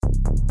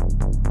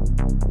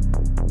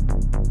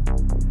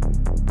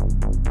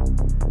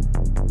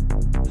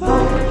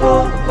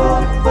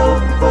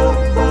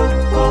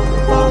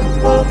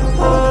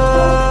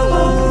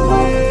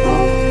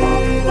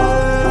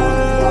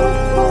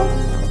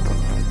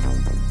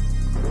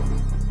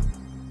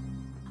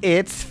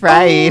It's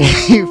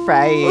Friday,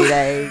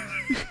 Friday.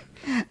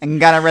 I'm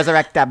gonna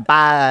resurrect that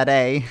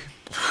body.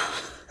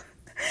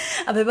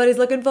 Everybody's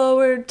looking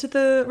forward to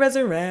the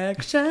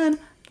resurrection.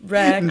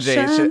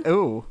 Rection.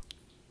 Ooh,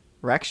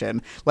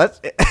 erection.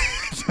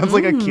 Sounds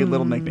like a cute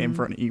little nickname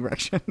for an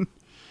erection.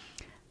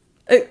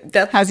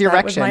 How's your erection? erection? That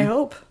was my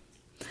hope.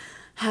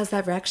 How's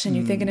that erection?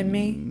 You thinking of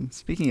me?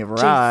 Speaking of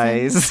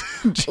rise,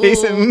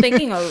 Jason. Ooh,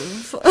 thinking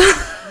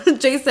of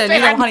Jason, you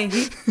know, honey,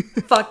 he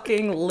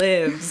fucking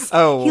lives.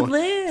 Oh, he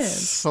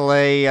lives.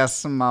 Slay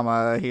us,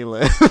 mama. He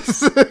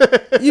lives.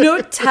 You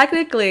know,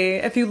 technically,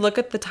 if you look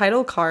at the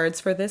title cards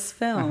for this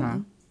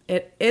film,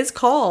 it is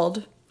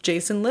called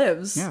Jason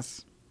Lives.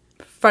 Yes.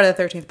 Friday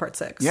the 13th, Part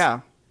 6.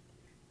 Yeah.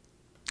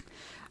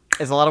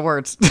 It's a lot of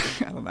words.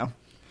 I don't know.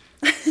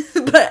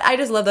 But I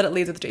just love that it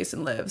leads with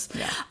Jason Lives.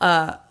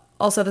 Yeah.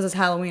 Also, this is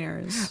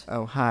Halloweeners.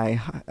 Oh, hi.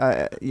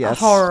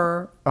 Yes. A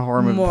horror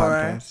movie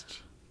podcast.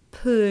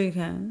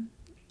 Pumpkin.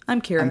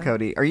 I'm Kira. I'm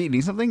Cody. Are you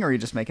eating something or are you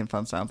just making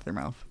fun sounds with your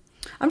mouth?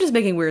 I'm just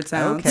making weird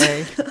sounds.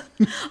 Okay.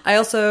 I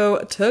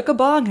also took a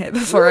bong hit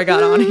before I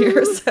got on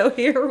here, so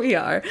here we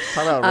are.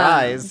 Talk about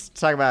rise.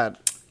 Talk about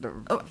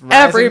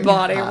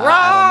everybody. I'm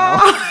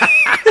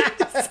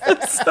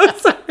so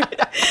sorry.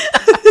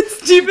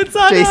 Stupid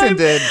song. Jason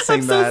did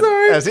sing that.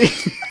 I'm so sorry.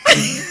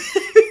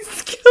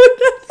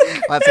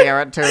 Let's hear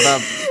it to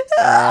the...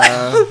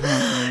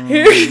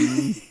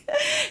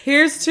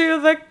 Here's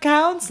to the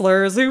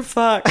counselors who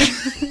fuck.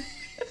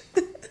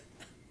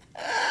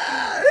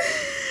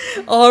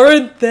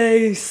 Aren't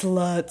they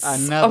sluts?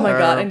 Another oh my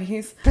god, and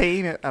he's...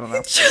 pain. I don't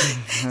know.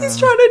 He's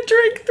trying to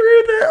drink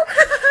through the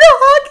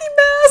hockey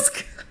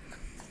mask.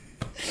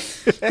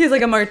 He's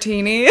like a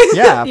martini.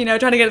 Yeah. You know,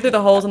 trying to get it through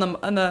the holes on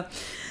the...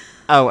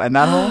 Oh, and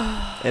that hole?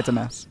 It's a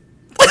mess.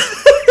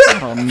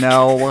 Oh,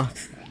 no.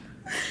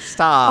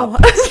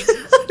 Stop.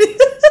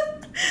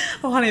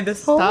 Oh, honey,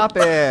 this hole? Stop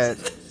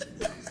it.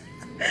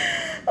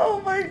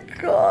 Oh, my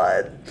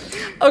God.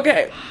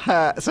 Okay.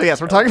 So, yes,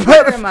 we're talking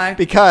about... Where am I?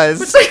 Because...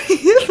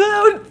 We're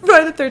talking about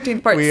Friday the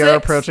 13th, Part 6. We are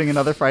approaching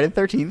another Friday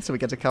the 13th, so we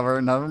get to cover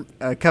another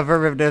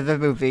cover of the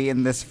movie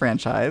in this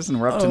franchise,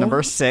 and we're up to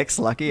number 6.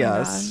 Lucky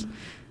us.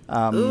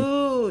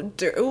 Ooh,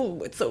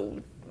 it's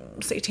so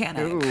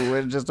satanic. Ooh,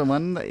 it's just a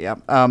one. Yeah.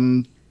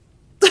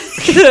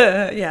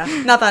 Yeah,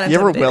 not that intimidating. You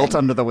ever wilt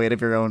under the weight of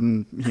your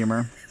own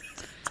humor?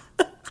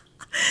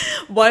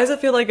 Why does it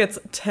feel like it's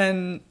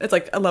 10? It's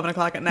like 11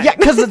 o'clock at night. Yeah,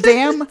 because the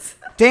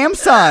damn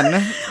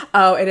sun.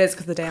 Oh, it is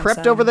because the damn crept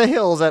sun over the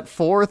hills at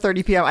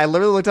 4:30 p.m. I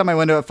literally looked out my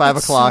window at 5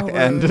 o'clock, so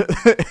and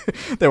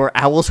there were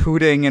owls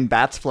hooting and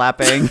bats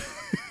flapping.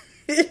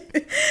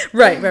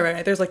 Right.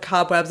 There's like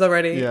cobwebs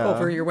already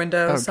over your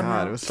window. Oh somehow.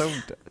 God, it was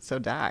so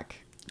dark.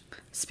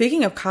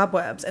 Speaking of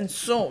cobwebs and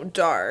so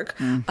dark,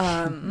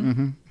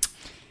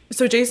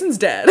 so Jason's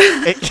dead.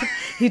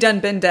 He done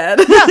been dead.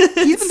 Yeah,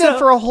 he's been dead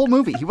for a whole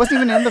movie. He wasn't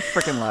even in the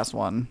freaking last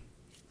one.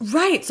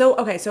 Right. So,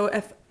 okay. So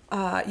if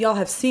y'all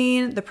have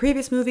seen the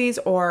previous movies,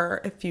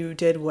 or if you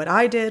did what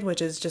I did,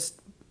 which is just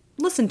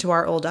listen to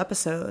our old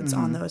episodes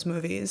on those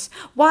movies,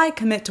 why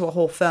commit to a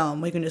whole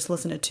film? We can just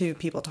listen to 2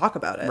 people talk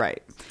about it.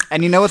 Right.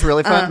 And you know what's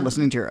really fun?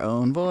 Listening to your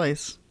own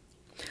voice.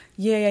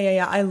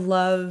 Yeah. I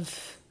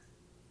love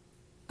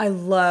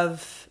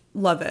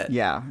it.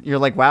 Yeah. You're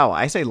like, wow,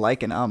 I say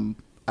like and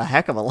a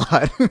heck of a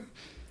lot.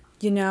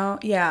 You know,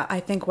 yeah, I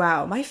think,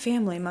 wow, my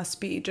family must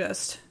be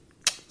just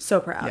so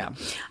proud. Yeah.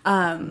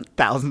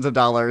 Thousands of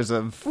dollars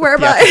of Where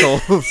am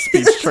theatrical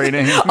speech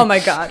training. Oh my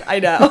God, I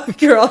know.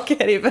 Girl,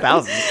 can't even.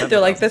 Thousands.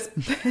 They're like, this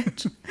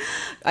bitch.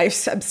 I'm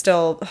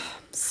still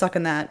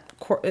sucking that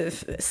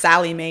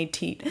Sally Mae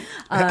teat.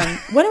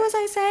 What was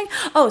I saying?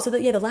 Oh, so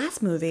the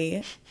last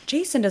movie,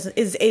 Jason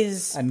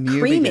is A new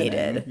cremated.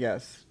 beginning.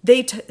 Yes.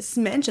 They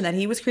mentioned that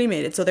he was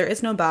cremated, so there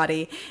is no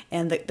body,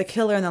 and the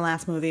killer in the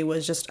last movie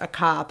was just a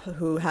cop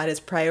who had his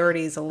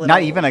priorities a little.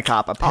 Not even a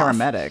cop, a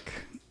paramedic.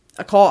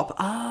 A cop.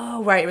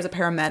 Oh, right, it was a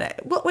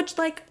paramedic. Which,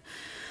 like,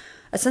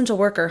 essential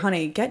worker,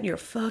 honey, get your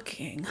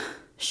fucking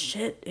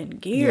shit in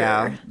gear.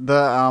 Yeah.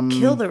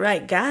 Kill the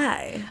right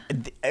guy.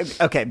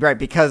 Okay, right,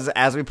 because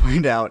as we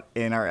pointed out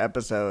in our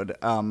episode,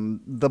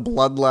 the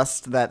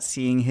bloodlust that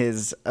seeing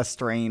his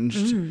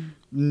estranged,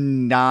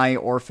 nigh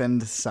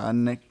orphaned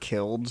son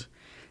killed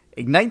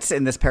ignites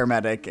in this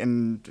paramedic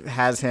and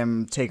has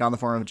him take on the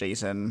form of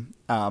Jason.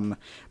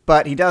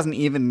 But he doesn't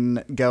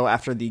even go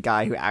after the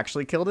guy who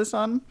actually killed his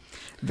son.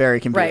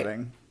 Very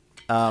confusing.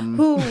 Right.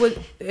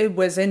 Who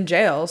was in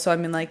jail, so I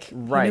mean, like, he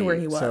knew where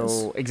he was.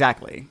 So,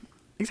 exactly.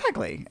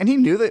 And he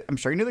knew that, I'm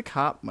sure he knew the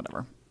cop,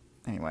 whatever.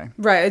 Anyway.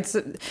 Right.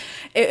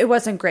 It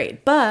wasn't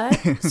great. But,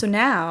 so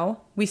now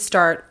we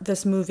start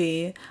this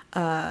movie.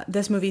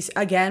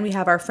 Again, we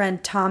have our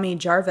friend Tommy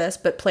Jarvis,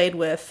 but played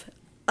with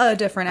a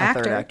different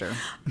actor. Third actor.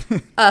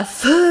 A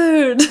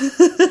third.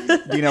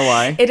 Do you know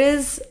why? It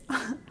is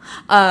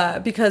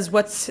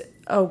because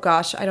oh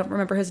gosh, I don't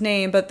remember his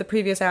name, but the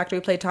previous actor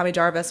who played Tommy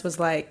Jarvis was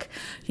like,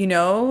 you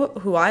know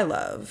who I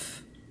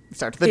love?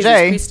 Start with the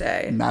Jesus J.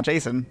 Christe. Not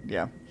Jason.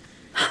 Yeah.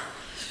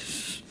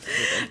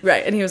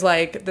 Right. And he was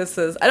like, this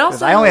is, and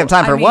also, I only have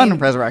time for one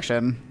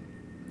resurrection.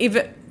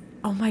 Even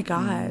Oh my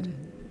God.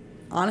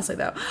 Honestly,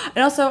 though.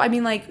 And also, I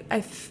mean, like,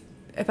 if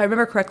I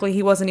remember correctly,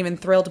 he wasn't even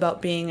thrilled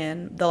about being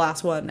in the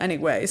last one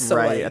anyway. So,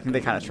 right. like, I think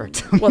they kind of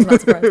tricked him. Was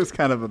not surprised. It was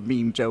kind of a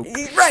mean joke.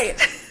 Right.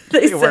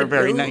 They were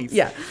very nice.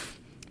 Yeah.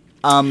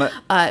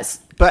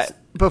 But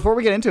before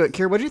we get into it,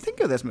 Kier, what did you think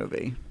of this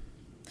movie?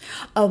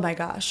 Oh my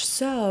gosh.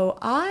 So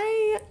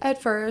I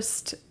at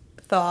first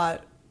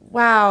thought,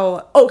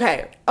 wow.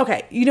 Okay.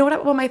 You know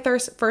what my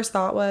first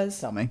thought was?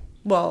 Tell me.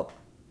 Well,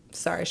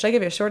 sorry. Should I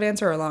give you a short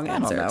answer or a long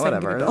answer? I don't know. 'Cause I can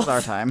give Whatever. you This is both.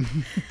 our time.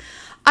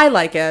 I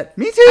like it.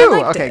 Me I too.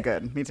 liked Okay, it.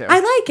 good. Me too. I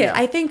like it. Yeah.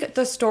 I think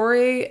the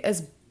story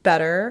is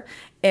better.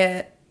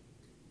 It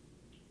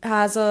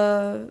has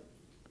a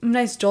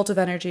nice jolt of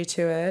energy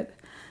to it.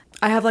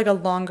 I have like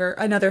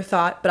another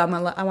thought, but I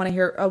want to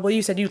hear. Well,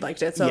 you said you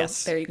liked it, so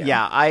Yes. there you go.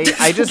 Yeah, I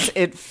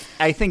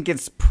think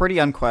it's pretty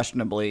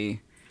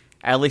unquestionably,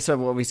 at least of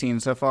what we've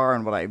seen so far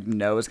and what I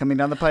know is coming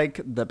down the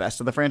pike, the best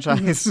of the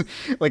franchise.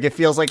 Like, it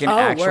feels like an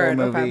actual word.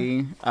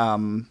 movie.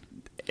 Okay.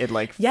 It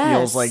like Yes.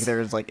 feels like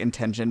there's like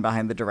intention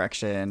behind the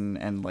direction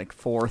and like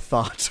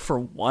forethought for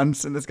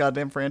once in this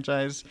goddamn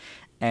franchise.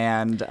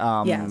 And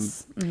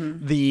Yes.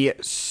 the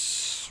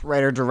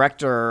writer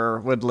director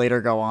would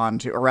later go on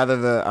to, or rather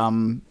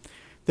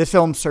this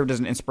film served as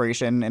an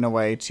inspiration in a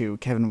way to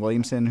Kevin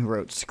Williamson, who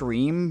wrote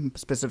Scream,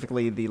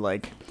 specifically the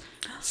like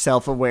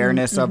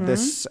self-awareness of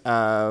this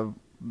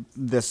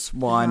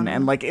one,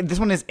 and like this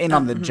one is in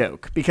on the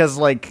joke because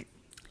like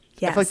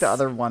I feel like the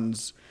other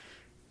ones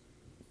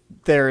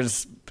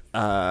there's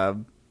they're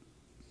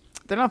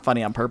not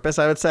funny on purpose,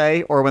 I would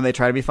say, or when they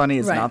try to be funny,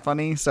 it's Right. not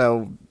funny.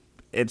 So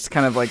it's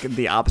kind of like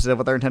the opposite of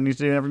what they're intending to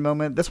do in every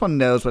moment. This one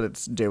knows what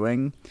it's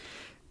doing.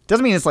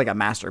 Doesn't mean it's like a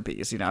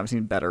masterpiece. You know, I've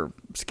seen better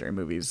scary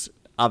movies,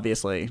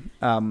 obviously.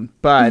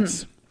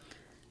 But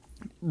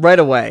right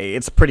away,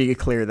 it's pretty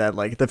clear that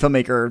like the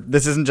filmmaker,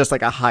 this isn't just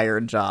like a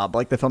hired job.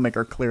 Like the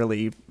filmmaker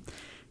clearly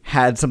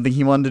had something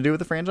he wanted to do with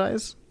the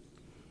franchise.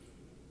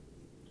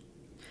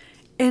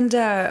 And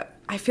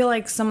I feel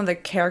like some of the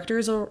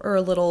characters are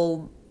a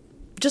little,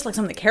 just like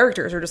some of the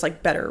characters are just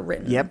like better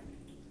written. Yep.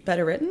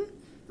 Better written?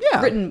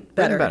 Yeah. Written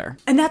better. And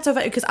And that's so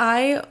funny because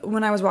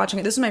when I was watching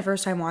it, this is my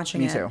first time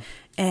watching Me it. too.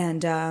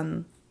 And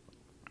at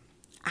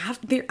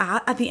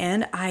the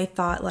end, I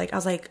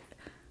was like,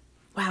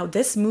 wow,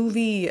 this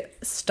movie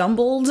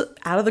stumbled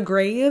out of the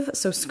grave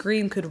so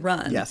Scream could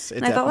run. Yes, it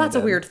and I thought, well, that's a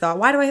definitely weird thought.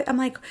 Why do I'm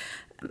like,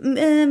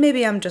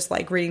 maybe I'm just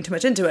like reading too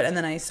much into it. And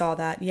then I saw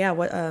that,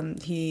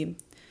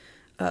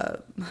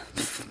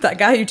 that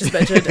guy you just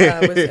mentioned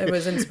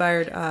was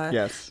inspired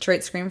Yes. to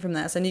write Scream from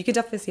this. And you could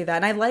definitely see that.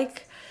 And I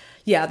like,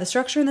 the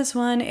structure in this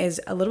one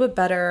is a little bit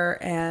better.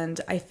 And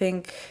I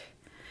think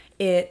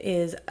it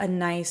is a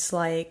nice,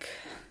 like,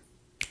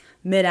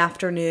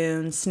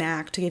 mid-afternoon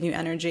snack to give you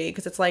energy.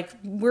 Because it's like,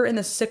 we're in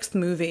the 6th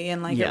movie.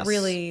 And, like, Yes. it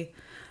really,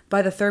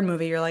 by the 3rd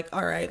movie, you're like,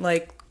 all right,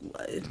 like...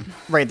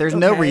 Right, there's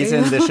no Okay.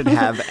 reason this should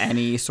have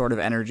any sort of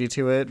energy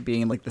to it,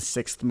 being like the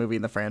 6th movie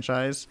in the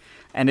franchise.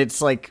 And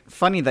it's like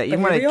funny that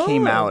even when here it we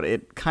came are. out,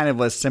 it kind of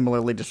was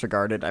similarly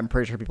disregarded. I'm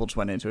pretty sure people just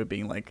went into it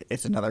being like,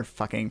 it's another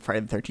fucking Friday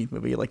the 13th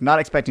movie, like not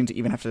expecting to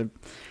even have to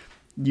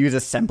use a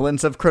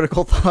semblance of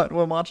critical thought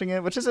when watching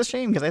it, which is a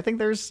shame because I think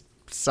there's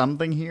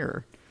something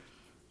here.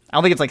 I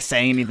don't think it's like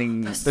saying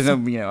anything. There's no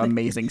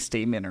amazing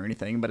statement or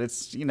anything, but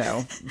it's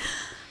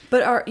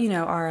But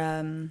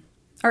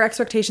our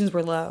expectations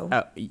were low.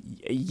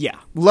 yeah,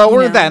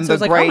 lower than so the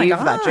it's like, oh my grave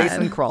that God.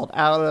 Jason crawled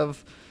out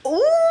of.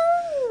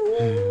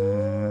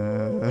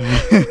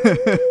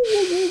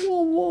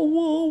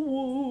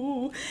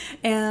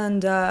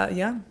 And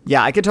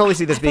Yeah, I could totally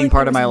see this feel being like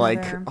part there of my was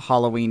like another-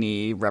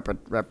 Halloween-y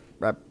repertory,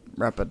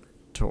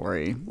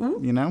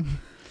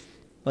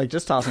 like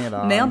just tossing it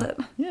on. Nailed it.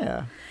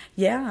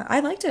 Yeah, I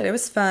liked it. It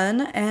was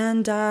fun,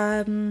 and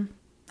I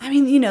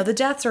mean, the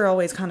deaths are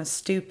always kind of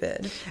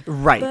stupid,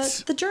 right.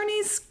 but the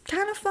journey's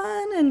kind of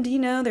fun, and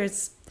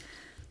there's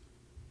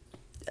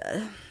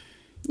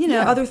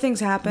other things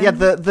happen. Yeah,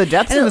 the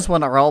deaths in And- this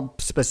one are all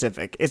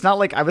specific. It's not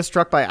like I was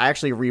struck by. I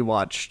actually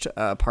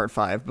rewatched part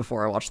 5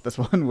 before I watched this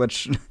one,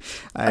 which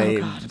I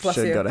God, bless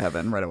should you. go to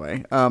heaven right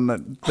away.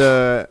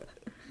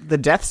 The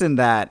deaths in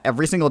that,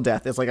 every single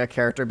death is like a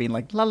character being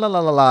like la la la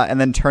la la, and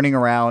then turning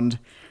around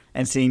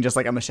and seeing just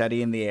like a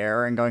machete in the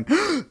air and going,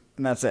 and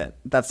that's it.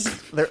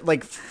 They're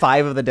like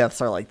 5 of the deaths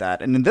are like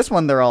that, and in this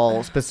one they're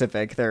all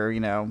specific. They're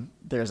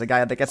there's a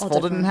guy that gets All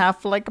folded in different.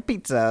 half like a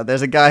pizza.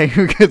 There's a guy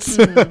who gets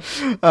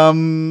there's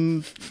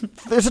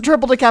a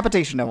triple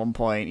decapitation at one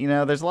point.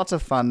 There's lots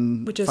of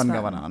fun Which is fun fun.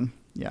 going on.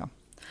 Yeah.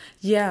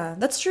 Yeah,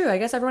 that's true. I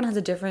guess everyone has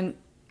a different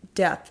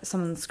death.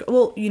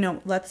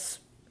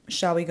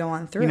 Shall we go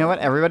on through? You know what?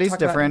 Everybody's Talk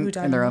about who different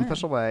died in their and own when.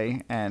 special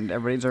way, and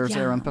everybody deserves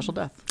their Yeah. own special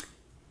death.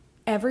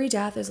 Every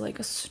death is like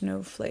a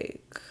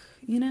snowflake.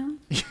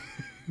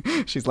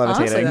 She's levitating.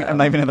 Honestly, though. I'm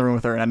not even in the room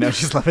with her, and I know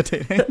she's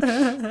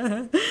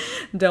levitating.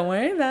 Don't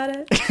worry about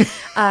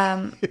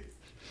it.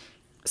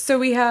 So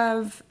we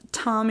have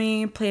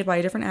Tommy, played by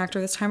a different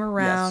actor this time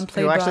around. Yes.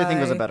 Who I actually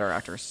think was a better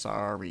actor.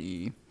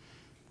 Sorry.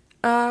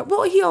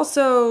 Well, he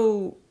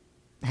also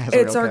As a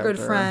It's real our good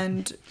character.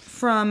 friend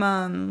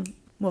from,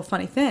 well,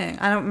 funny thing,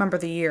 I don't remember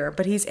the year,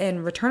 but he's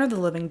in Return of the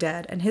Living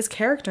Dead, and his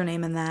character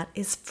name in that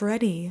is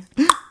Freddy.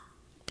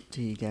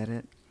 Do you get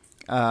it?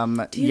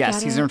 you Yes,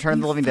 get he's it? in Return of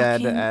the You Living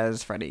Dead fucking-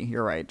 as Freddy.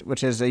 You're right,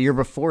 which is a year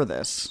before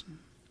this.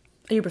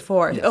 A year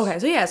before. Yes. Okay,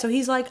 so yeah, so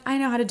he's like, I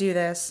know how to do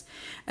this.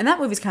 And that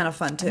movie's kind of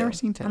fun, too. never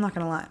seen it. I'm not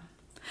going to lie.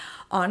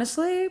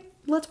 Honestly,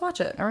 let's watch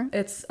it. All right.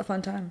 It's a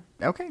fun time.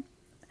 Okay.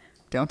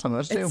 Don't tell me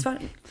what to do. It's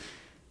fun.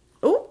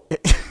 Ooh.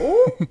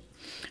 Ooh.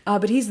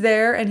 But he's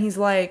there, and he's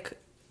like,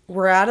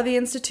 we're out of the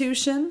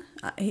institution,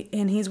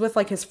 and he's with,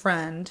 like, his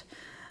friend.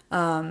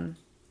 And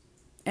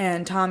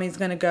Tommy's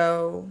going to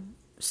go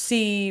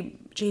see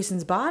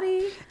Jason's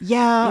body.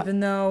 Yeah. Even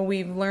though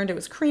we've learned it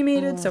was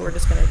cremated, so we're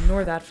just going to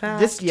ignore that fact.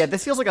 This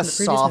feels like a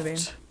From the previous movie.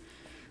 soft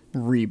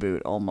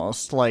reboot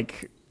almost.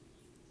 Like,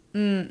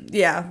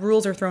 Yeah,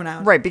 rules are thrown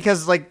out. right,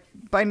 because like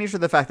by nature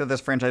of the fact that this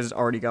franchise is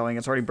already going,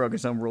 it's already broken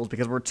its own rules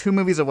because we're 2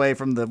 movies away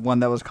from the one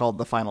that was called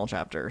The Final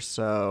Chapter.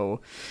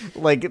 So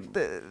like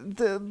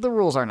the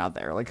rules are not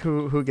there. Like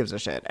who gives a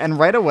shit? And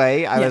right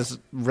away I was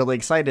really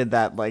excited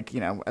that, like, you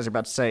know, as you're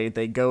about to say,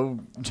 they go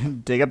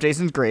dig up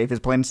Jason's grave. His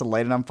plan is to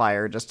light it on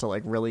fire just to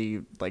like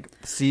really like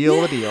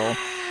seal the deal.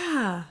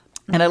 Yeah.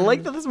 And I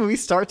like that this movie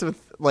starts with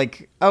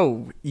like,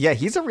 oh yeah,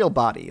 he's a real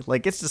body.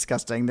 Like, it's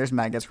disgusting. There's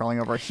maggots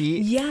crawling over.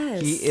 He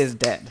is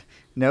dead.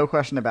 No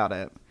question about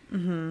it.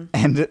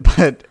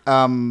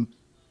 Mm-hmm.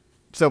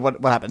 So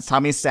what happens?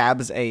 Tommy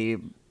stabs a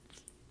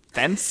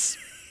fence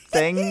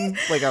thing,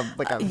 like a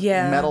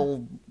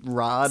metal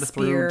rod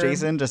Spear. through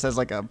Jason, just as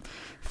like a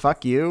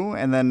fuck you,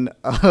 and then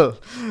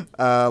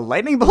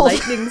lightning bolt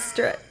Lightning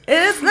strike.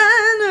 It's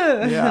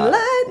not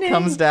lightning.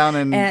 comes down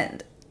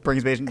and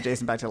brings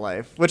Jason back to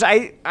life, which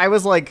I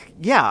was like,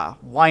 yeah,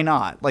 why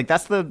not? Like,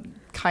 that's the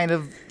kind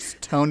of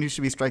tone you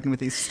should be striking with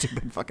these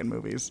stupid fucking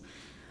movies.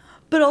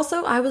 But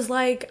also, I was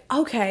like,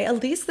 okay,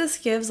 at least this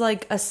gives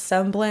like a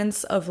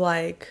semblance of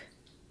like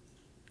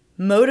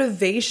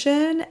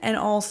motivation, and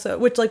also,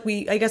 which like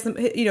I guess,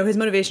 you know, his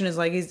motivation is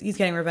like he's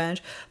getting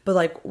revenge, but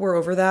like we're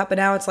over that. But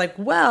now it's like,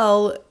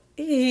 well,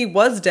 he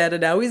was dead and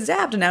now he's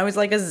zapped and now he's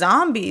like a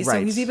zombie, so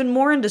Right. he's even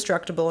more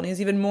indestructible and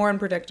he's even more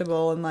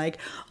unpredictable, and like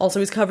also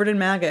he's covered in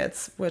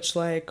maggots, which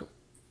like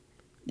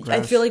I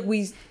Gross. feel like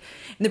in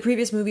the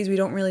previous movies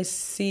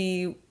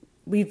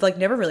we've like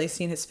never really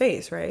seen his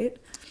face, right?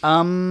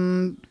 I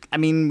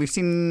mean, we've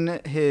seen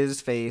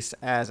his face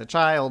as a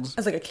child.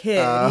 As like a kid,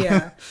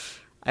 yeah.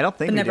 I don't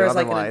think But we never do as,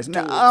 like, an otherwise. No,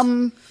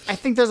 adult. I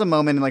think there's a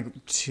moment in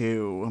like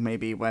 2,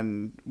 maybe,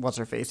 when what's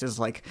her face is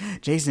like,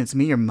 Jason, it's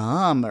me, your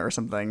mom, or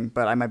something.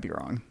 But I might be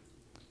wrong.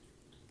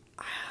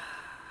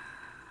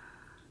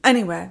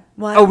 Anyway,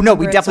 well, I Oh don't no,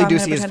 we remember it, so definitely I'm do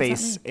gonna see his pretend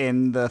it's face not me.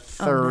 in the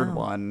third no.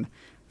 one.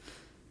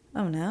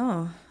 Oh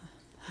no.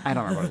 I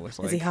don't remember what it looks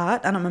like. Is he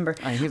hot? I don't remember.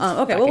 He's okay,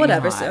 well, fucking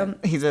whatever. hot. So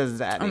He's a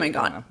zaddy. Oh my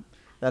God. I don't know.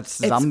 That's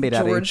it's zombie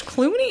daddy. George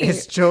Clooney.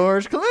 It's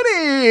George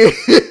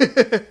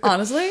Clooney.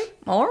 Honestly,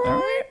 all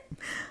right.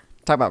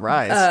 Talk about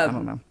Rise. I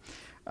don't know.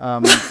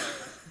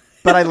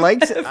 But I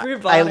liked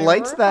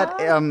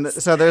that.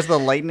 So there's the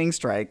lightning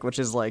strike, which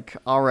is like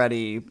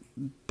already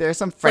there's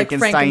some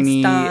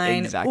Frankenstein-y,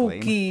 Frankenstein, exactly.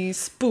 ooky,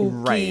 spooky,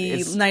 Right,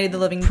 it's Night of the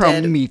Living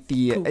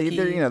Prometheus. Dead.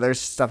 You know, there's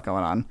stuff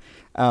going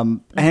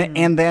on.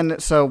 And then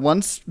so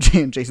once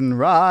Jason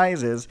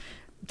rises,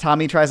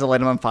 Tommy tries to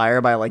light him on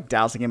fire by like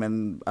dousing him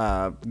in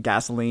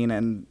gasoline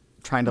and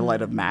trying to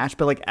light a match,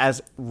 but like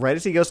right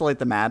as he goes to light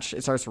the match,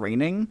 it starts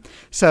raining.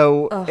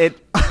 So it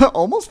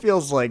almost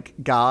feels like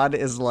God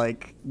is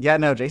like, yeah,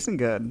 no, Jason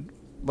good.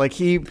 Like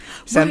he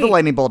sent the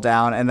lightning bolt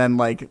down and then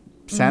like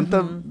sent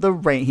the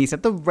rain. He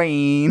sent the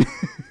rain.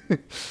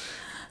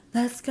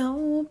 Let's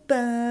go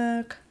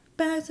back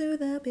to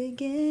the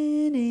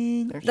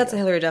beginning. That's a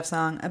Hillary Duff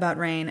song about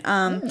rain.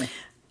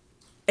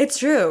 It's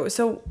true.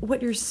 So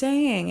what you're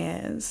saying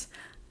is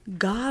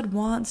God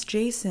wants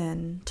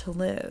Jason to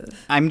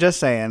live. I'm just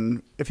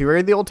saying, if you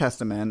read the Old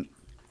Testament,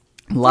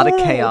 a lot of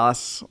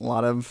chaos, a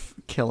lot of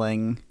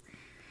killing.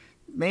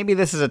 Maybe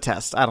this is a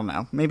test. I don't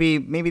know. Maybe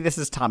this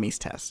is Tommy's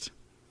test.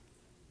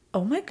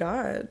 Oh my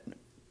God.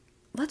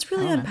 Let's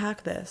really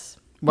unpack this.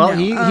 Well, No,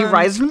 he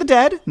rises from the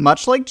dead,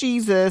 much like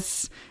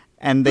Jesus,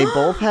 and they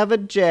both have a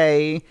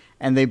J,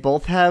 and they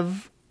both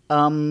have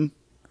a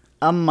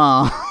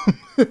mom.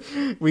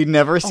 We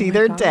never see my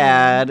their God.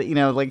 dad. You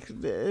know, like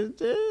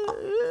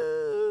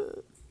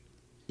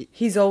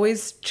He's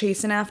always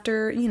chasing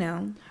after, you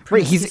know,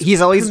 right.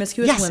 He's always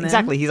promiscuous women.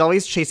 exactly. He's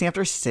always chasing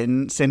after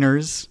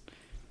sinners,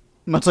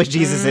 much like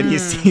Jesus did. He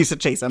used to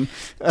chase them.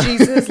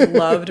 Jesus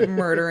loved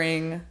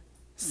murdering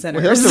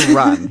sinners. Well, he loves to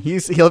run. He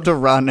loved to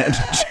run. And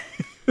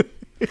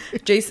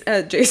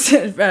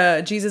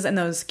Jesus and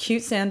those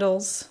cute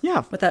sandals.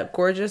 Yeah. With that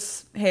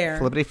gorgeous hair.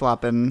 flippity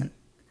flopping,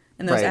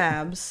 And those right.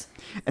 abs.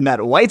 and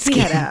that white skin. He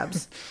had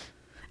abs.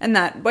 And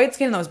that white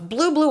skin and those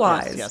blue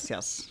eyes. Yes,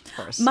 of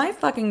course. My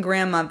fucking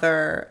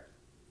grandmother,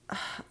 at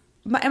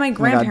my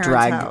grandparents'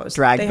 house,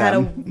 drag they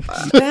them.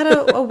 had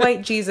a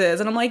white Jesus,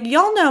 and I'm like,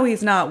 y'all know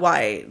he's not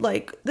white.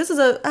 Like, this is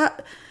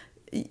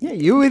Yeah,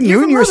 you and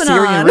You're your from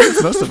Syrian Lebanon.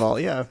 roots, most of all.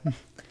 Yeah.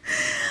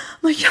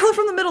 like, y'all are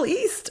from the Middle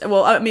East.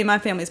 Well, I mean, my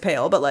family's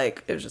pale, but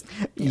like, it was just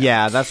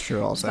yeah, that's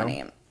true. Also,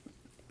 funny.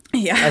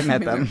 Yeah, I've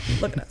met them.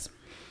 Look at us.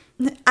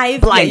 You've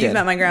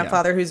met my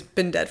grandfather, who's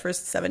been dead for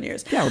 7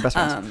 years. Yeah, we're best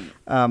friends.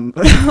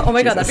 Oh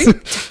my god, that'd be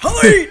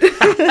tight.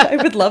 I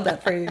would love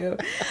that for you.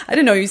 I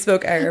didn't know you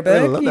spoke Arabic.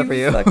 I would love that for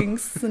you. Fucking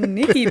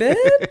sneaky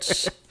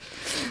bitch.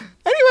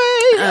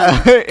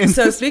 Anyway,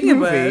 so speaking of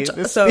which,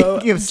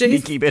 speaking of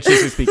sneaky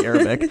bitches who speak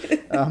Arabic,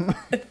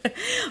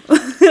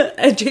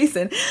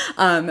 Jason.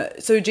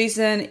 So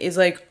Jason is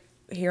like,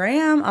 here I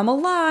am, I'm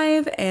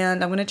alive,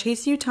 and I'm gonna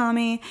chase you,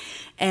 Tommy.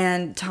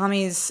 And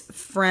Tommy's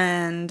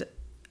friend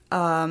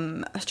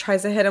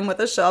tries to hit him with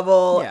a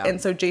shovel, and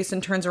so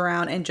Jason turns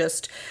around and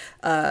just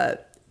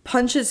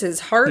punches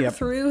his heart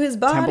through his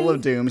body. Temple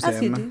of Doom's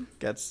him.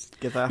 Get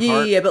that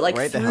heart. Yeah, but like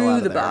right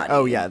through the there. body.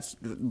 Oh yeah,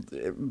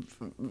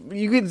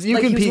 you can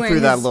peek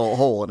through that little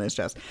hole in his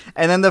chest.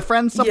 And then the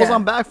friend stumbles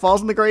on back,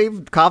 falls in the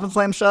grave, coffin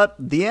slams shut.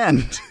 The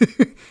end.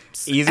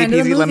 Easy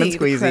peasy lemon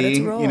squeezy.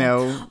 You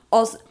know,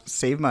 also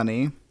save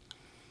money.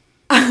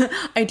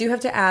 I do have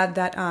to add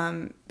that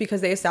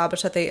because they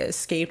established that they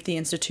escaped the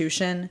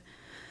institution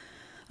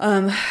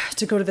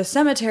to go to the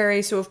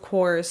cemetery, so of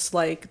course,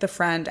 like, the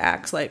friend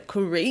acts like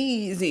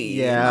crazy.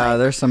 Yeah, like,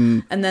 there's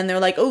some... And then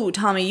they're like, oh,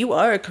 Tommy, you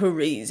are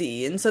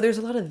crazy. And so there's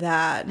a lot of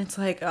that, and it's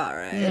like, all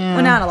right. Yeah.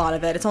 Well, not a lot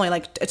of it. It's only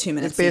like a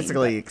 2-minute It's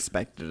basically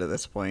expected at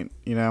this point,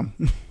 you know?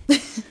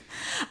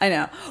 I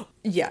know.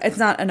 Yeah, it's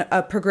not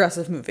a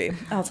progressive movie,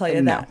 I'll tell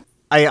you that.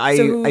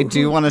 I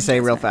do want to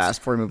say real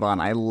fast before we move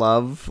on. I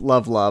love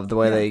the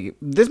way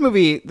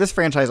this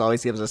franchise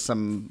always gives us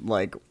some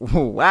like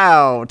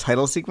wow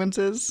title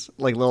sequences,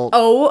 like little.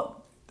 Oh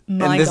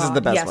my god! And this is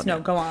the best one. Yes,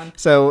 no, go on.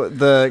 So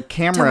the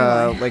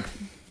camera like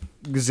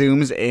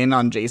zooms in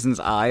on Jason's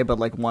eye, but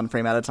like one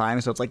frame at a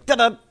time. So it's like da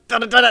da da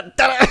da da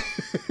da,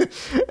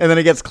 and then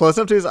it gets close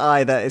up to his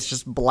eye that it's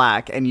just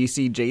black, and you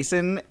see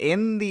Jason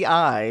in the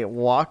eye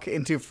walk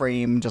into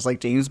frame just like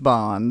James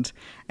Bond,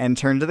 and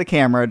turn to the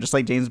camera just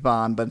like James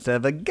Bond, but instead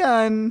of a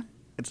gun,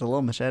 it's a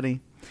little machete.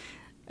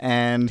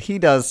 And he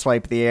does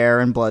swipe the air,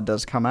 and blood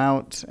does come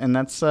out, and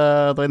that's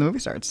the way the movie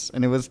starts.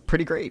 And it was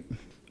pretty great.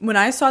 When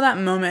I saw that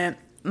moment,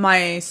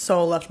 my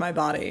soul left my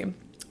body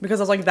because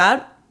I was like,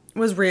 that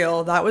was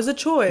real. That was a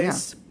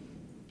choice. Yeah.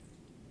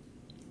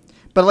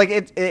 But like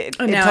it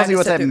tells you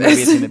what type of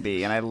movie it's going to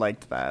be, and I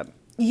liked that.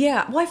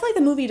 Yeah, well, I feel like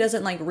the movie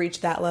doesn't like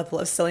reach that level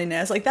of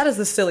silliness. Like that is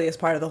the silliest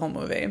part of the whole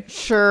movie.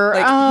 Sure,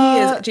 like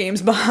he is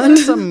James Bond.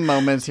 Some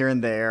moments here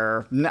and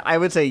there. I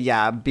would say,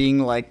 yeah, being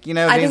like James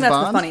I think that's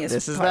Bond. The funniest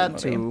this is part that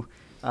of the movie.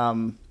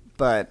 too.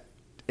 But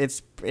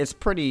it's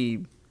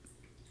pretty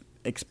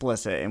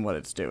explicit in what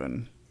it's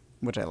doing,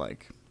 which I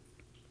like.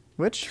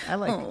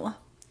 Oh.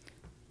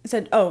 I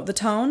said, the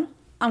tone?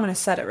 I'm going to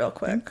set it real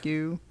quick. Thank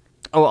you.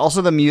 Oh,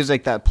 also the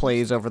music that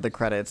plays over the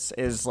credits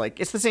is like,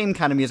 it's the same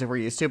kind of music we're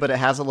used to, but it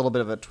has a little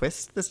bit of a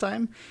twist this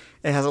time.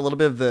 It has a little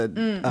bit of the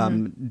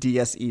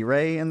Dies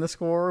Irae in the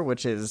score,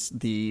 which is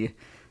the...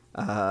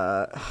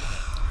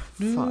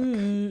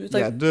 It's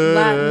like It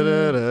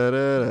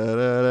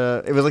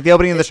was like the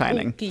opening of The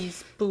Shining. Ookie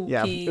spooky.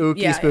 Yeah,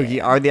 ookie spooky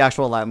are the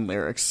actual Latin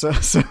lyrics. So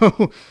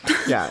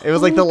yeah, it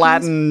was like the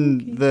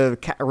Latin, the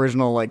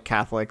original like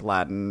Catholic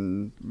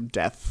Latin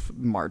death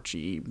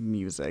marchy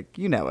music.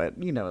 You know it,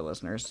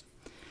 listeners.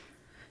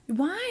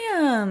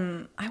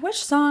 Why? I wish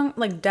song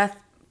like Death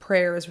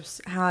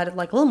Prayers had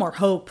like a little more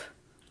hope.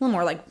 A little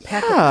more like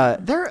peppy. Yeah,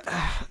 they're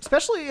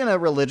especially in a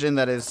religion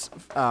that is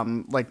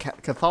like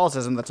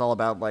Catholicism, that's all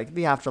about like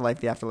the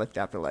afterlife.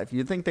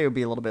 You'd think they would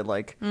be a little bit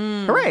like,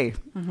 hooray!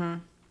 Mm-hmm.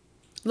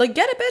 Like,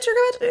 get it, bitch!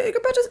 You're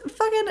about to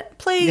fucking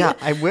play. Yeah,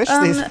 I wish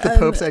the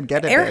Pope said,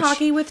 "Get it, air bitch."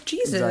 hockey with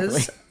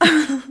Jesus.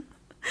 Exactly.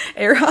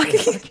 Air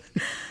hockey.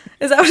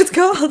 Is that what it's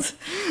called?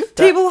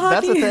 Table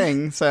hockey. That's a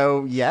thing.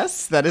 So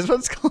yes, that is what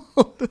it's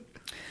called.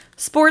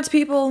 Sports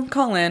people,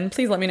 call in.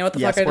 Please let me know what the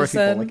fuck I just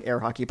said. Like air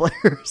hockey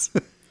players.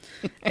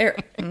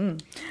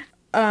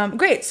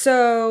 Great.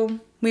 So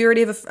we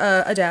already have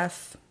a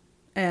death,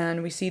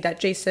 and we see that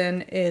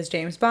Jason is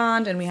James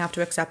Bond, and we have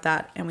to accept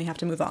that, and we have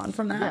to move on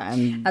from that. Yeah,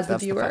 and as the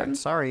that's viewer. the fact.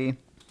 Sorry.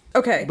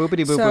 Okay.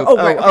 Boopity boop so, boop.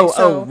 Right, okay,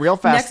 so real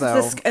fast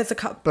next though. It's a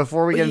cop.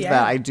 Before we get into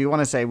that, I do want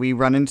to say we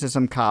run into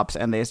some cops,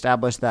 and they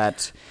establish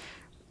that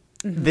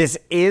this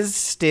is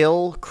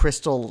still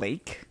Crystal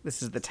Lake.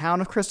 This is the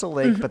town of Crystal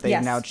Lake, but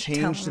they've now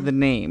changed the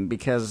name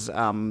because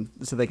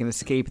so they can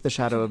escape the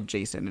shadow of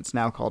Jason. It's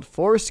now called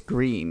Forest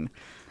Green.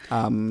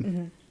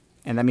 And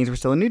that means we're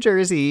still in New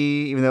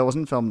Jersey, even though it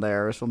wasn't filmed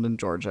there. It was filmed in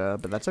Georgia,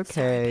 but that's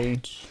okay.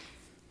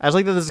 I just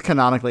like that this is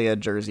canonically a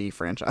Jersey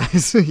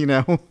franchise, you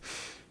know?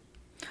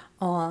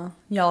 Aw,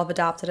 y'all have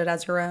adopted it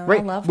as your own.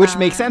 Right, I love which that.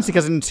 makes sense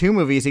because in 2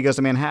 movies he goes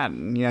to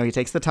Manhattan. You know, he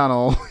takes the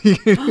tunnel.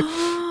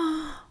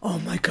 Oh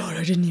my god,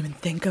 I didn't even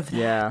think of that.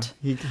 Yeah,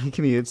 he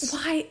commutes.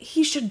 Why?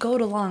 He should go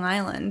to Long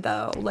Island,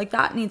 though. Like,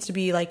 that needs to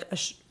be, like,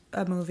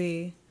 a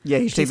movie. Yeah,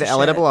 he should take the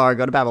LIRR,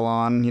 go to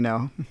Babylon, you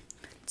know.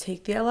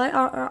 Take the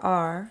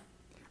LIRR.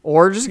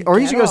 Or he should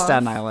go to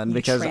Staten off, Island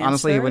because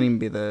honestly he wouldn't even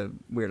be the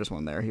weirdest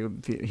one there.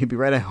 He'd be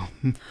right at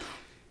home.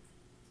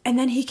 And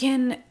then he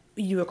can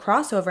a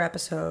crossover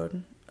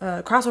episode,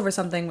 crossover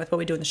something with What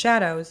We Do in the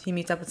Shadows. He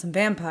meets up with some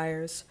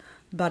vampires.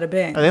 Bada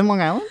bing. Are they in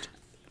Long Island?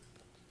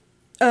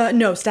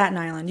 No, Staten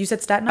Island. You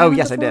said Staten Oh, Island.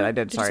 yes, before? I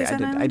did. Sorry, you say I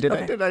did. Staten I Island? did.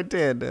 Okay. I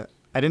did.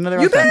 I didn't know they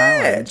were You on Staten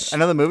Island. bitch! I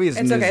know the movie is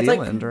in It's New okay, it's like-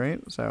 Zealand, right?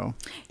 So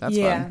that's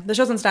Yeah, fun. the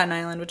show's on Staten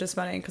Island, which is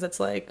funny because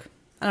it's like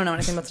I don't know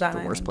anything about Staten The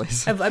Island. worst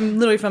place. I'm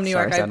literally from New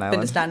Sorry, York. Staten I've been to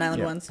Island. Staten Island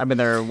Yeah. once. I've been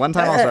there one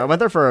time also. I went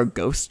there for a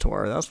ghost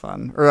tour. That was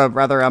fun. Or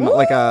rather,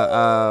 like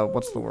a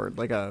what's the word?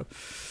 Like a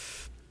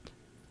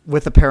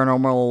with a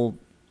paranormal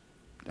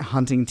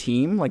hunting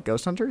team, like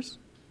ghost hunters.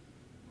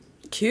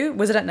 Cute.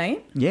 Was it at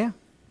night? Yeah.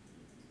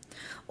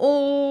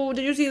 Oh,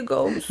 did you see a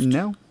ghost?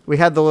 No. We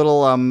had the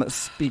little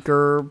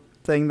speaker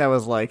thing that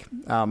was like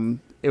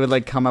it would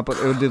like come up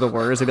with, it would do the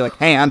words. It'd be like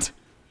hand,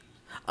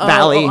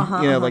 valley,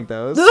 like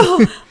those.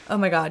 Oh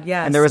my god,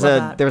 yes. And there was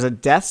love that. a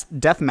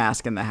death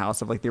mask in the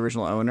house of like the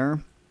original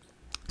owner.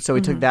 So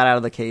we Mm-hmm. took that out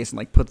of the case and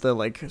like put the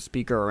like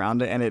speaker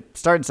around it, and it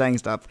started saying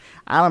stuff.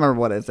 I don't remember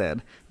what it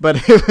said,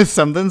 but it was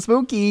something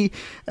spooky.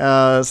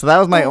 So that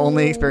was my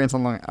only experience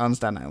on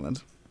Staten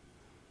Island.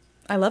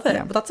 I love it.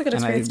 Yeah. But that's a good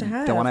And experience I to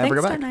have. don't want to ever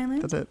go Thanks, back. Staten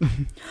Island. That's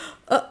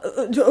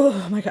it.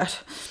 Oh my god.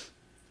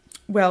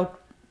 Well,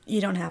 you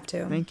don't have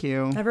to. Thank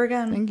you. Ever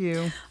again. Thank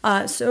you.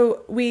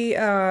 So we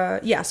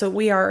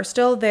are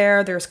still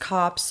there. There's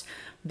cops.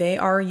 They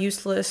are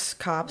useless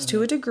cops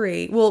to a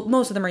degree. Well,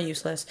 most of them are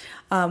useless.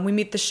 We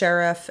meet the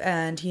sheriff,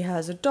 and he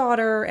has a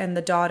daughter, and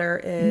the daughter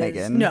is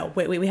Megan. No,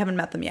 wait, we haven't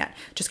met them yet.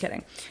 Just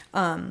kidding.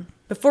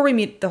 Before we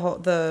meet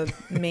the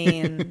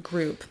main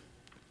group,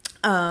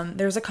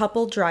 there's a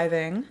couple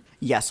driving.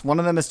 Yes, one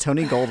of them is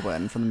Tony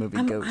Goldwyn from the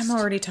movie Ghost. I'm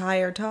already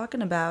tired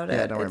talking about it.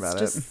 Yeah, don't worry about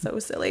it. It's just so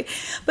silly.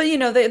 But,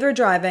 they're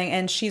driving,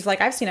 and she's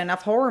like, I've seen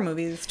enough horror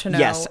movies to know.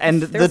 Yes,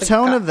 and if the there's a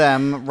tone guy- of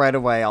them right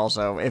away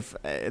also, if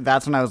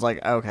that's when I was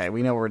like, okay,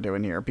 we know what we're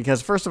doing here.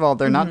 Because first of all,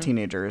 they're Mm-hmm. not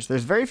teenagers.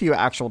 There's very few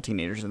actual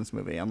teenagers in this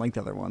movie, unlike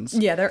the other ones.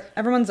 Yeah,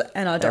 everyone's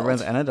an adult.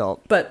 Everyone's an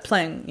adult. But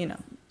playing,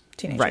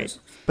 teenagers. Right.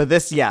 But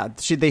this,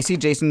 they see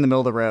Jason in the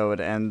middle of the road,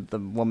 and the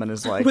woman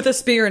is like, With a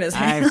spear in his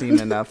hand. I've seen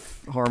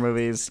enough horror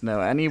movies.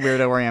 No, any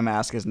weirdo wearing a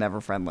mask is never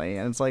friendly.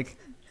 And it's like,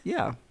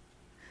 yeah.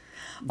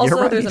 Also,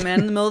 You're right. there's a man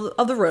in the middle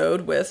of the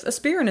road with a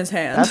spear in his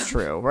hand. That's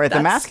true. Right. The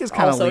That's mask is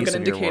kind of also a least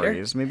good of your indicator.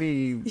 worries.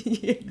 Maybe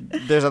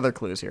there's other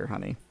clues here,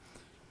 honey.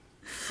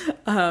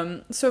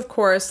 So, of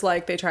course,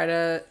 they try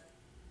to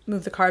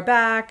move the car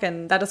back,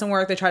 and that doesn't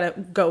work. They try to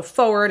go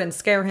forward and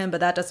scare him, but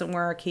that doesn't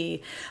work.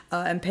 He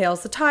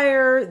impales the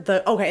tire.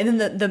 And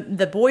then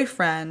the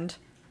boyfriend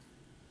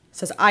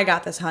says, I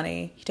got this,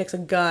 honey. He takes a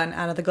gun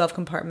out of the glove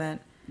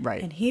compartment.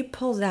 Right. And he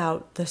pulls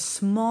out the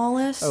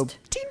smallest... Oh,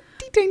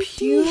 teeny.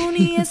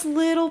 puniest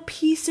little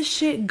piece of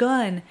shit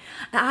gun.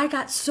 And I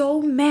got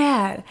so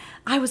mad.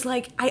 I was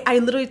like, I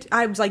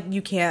was like,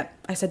 you can't.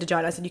 I said to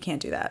John, you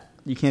can't do that.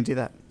 You can't do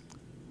that.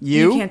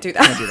 You can't do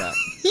that. Can't do that.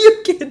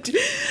 You can't do.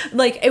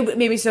 It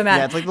made me so mad.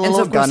 Yeah, it's like the And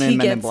so, little of course, gun he in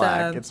Men in gets,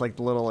 Black. It's like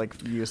the little,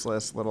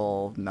 useless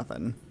little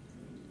nothing.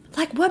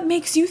 what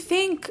makes you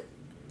think?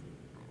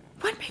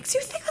 What makes you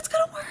think that's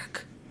gonna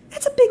work?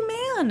 It's a big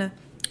man.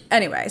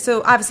 Anyway,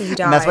 so obviously he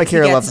dies. And that's why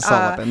Kira He loves gets,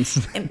 assault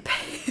weapons.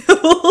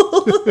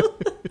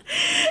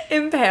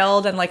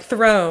 Impaled and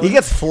thrown. He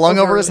gets flung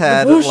over his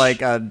head the bush.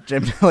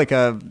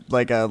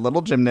 like a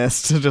little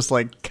gymnast, just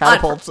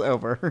catapults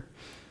over.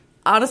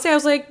 Honestly, I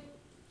was like,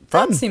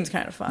 Fun. that seems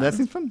kind of fun. That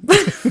seems fun.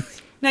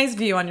 Nice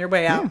view on your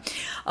way out.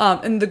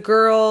 And the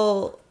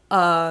girl,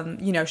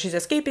 she's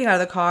escaping out of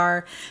the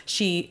car.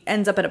 She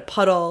ends up in a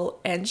puddle,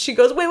 and she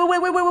goes, wait,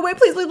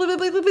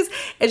 please.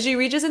 And she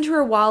reaches into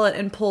her wallet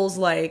and pulls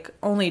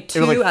only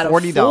two was out of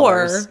 $40.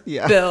 four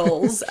Yeah.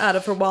 bills out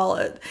of her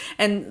wallet,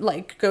 and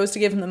goes to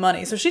give him the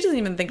money. So she doesn't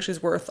even think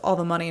she's worth all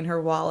the money in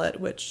her wallet.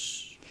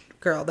 Which,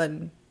 girl,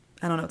 then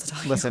I don't know what to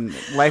tell you. Listen,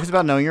 life is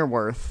about knowing your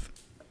worth.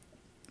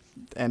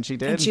 And she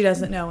did. And she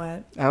doesn't know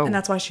it. Oh. And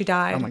that's why she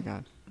died. Oh my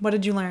God. What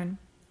did you learn?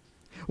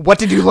 What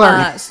did you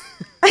learn?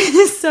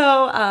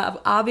 So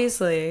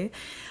obviously,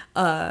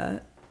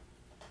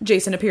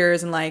 Jason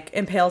appears and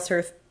impales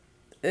her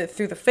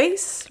through the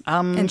face,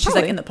 and she's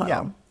probably. in the puddle.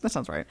 Yeah, that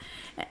sounds right.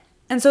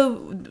 And so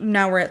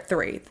now we're at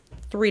three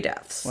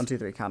deaths. 1, 2,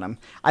 3, count them.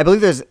 I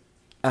believe there's,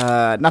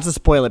 not to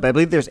spoil it, but I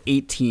believe there's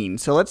 18.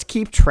 So let's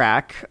keep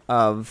track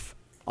of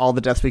all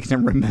the deaths we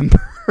can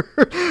remember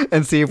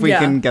and see if we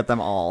can get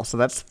them all. So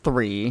that's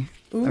 3.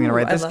 I'm going to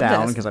write this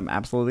down because I'm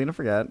absolutely going to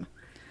forget.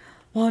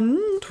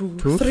 1, 2,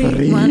 2, 3.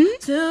 3. 1,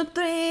 2,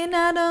 3.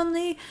 Not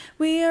only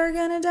we are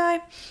gonna die.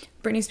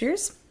 Britney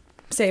Spears,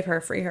 save her,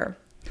 free her.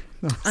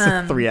 That's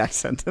a 3-act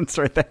sentence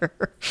right there.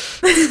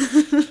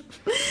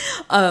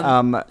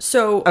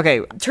 So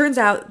Okay. turns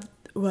out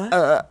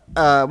what?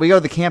 We go to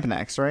the camp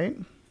next, right?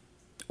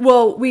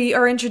 Well, we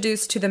are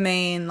introduced to the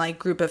main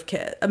group of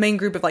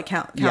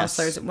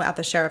counselors at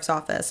the sheriff's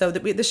office. So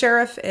the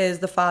sheriff is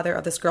the father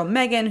of this girl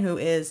Megan, who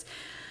is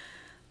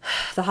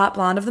the hot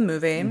blonde of the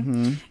movie,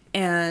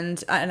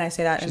 and I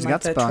say that She's in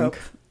got the spunk. trope.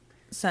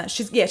 So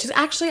she's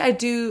actually I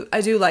do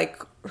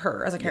like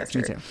her as a character,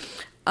 Yes, me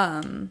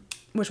too.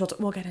 which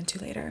we'll get into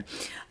later.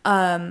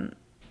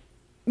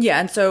 Yeah,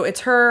 and so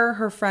it's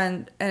her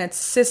friend, and it's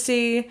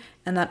Sissy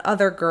and that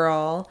other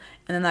girl,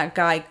 and then that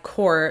guy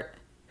Court,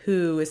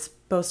 who is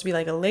supposed to be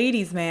like a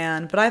ladies'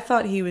 man, but I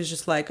thought he was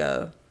just like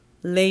a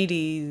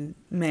lady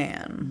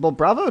man. Well,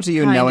 bravo to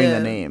you Kind knowing the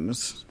of.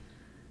 names.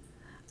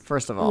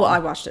 First of all. Well, I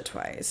watched it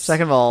twice.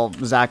 Second of all,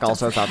 Zach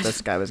also thought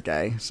this guy was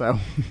gay, so.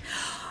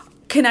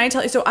 Can I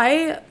tell you? So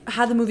I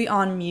had the movie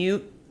on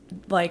mute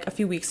like a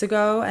few weeks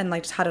ago, and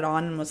like just had it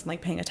on and wasn't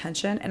like paying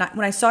attention. And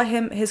when I saw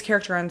his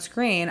character on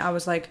screen, I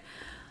was like,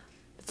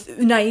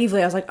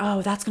 naively, I was like,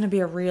 oh, that's gonna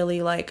be a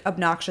really like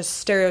obnoxious,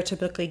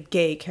 stereotypically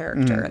gay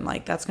character, and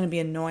like that's gonna be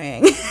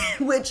annoying,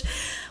 which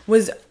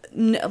was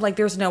like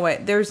there's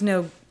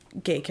no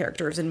gay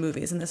characters in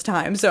movies in this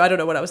time, so I don't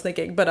know what I was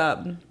thinking, but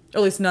or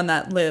at least none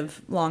that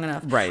live long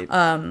enough, Right.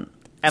 And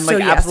And so, like,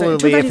 yeah, so it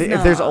absolutely, turns out if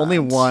he's there's not. only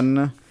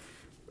one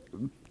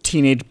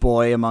teenage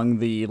boy among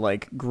the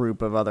like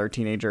group of other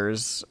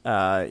teenagers,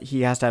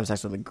 he has to have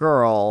sex with a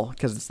girl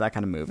because it's that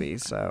kind of movie.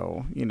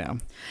 So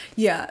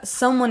Yeah,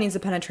 someone needs to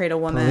penetrate a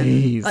woman.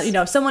 Please.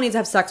 Someone needs to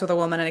have sex with a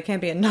woman, and it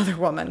can't be another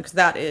woman because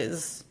that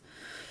is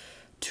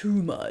too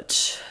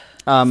much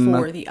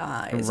for the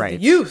eyes right. of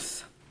the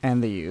youth.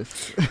 And the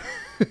youth.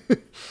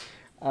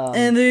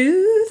 And the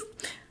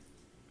youth.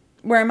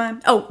 Where am I?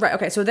 Oh, right.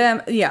 Okay, so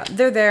they're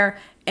there,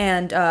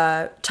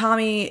 and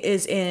Tommy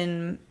is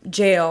in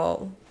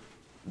jail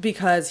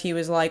because he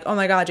was like, oh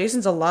my God,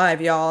 Jason's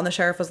alive, y'all. And the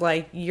sheriff was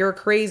like, you're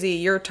crazy.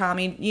 You're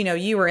Tommy.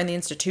 You were in the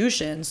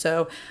institution.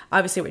 So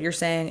obviously what you're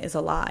saying is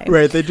a lie.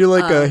 Right, they do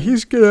like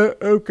he's gonna,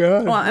 oh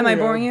God. Well, am I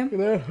boring you?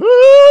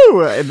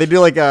 Woo! And they do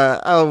like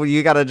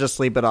you gotta just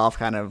sleep it off,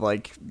 kind of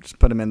like just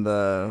put him in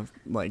the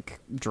like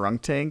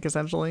drunk tank,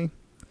 essentially.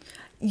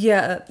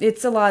 Yeah,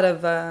 it's a lot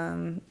of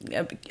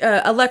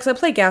Alexa,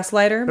 play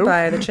Gaslighter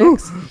by the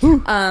Chicks.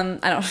 I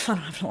don't have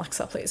an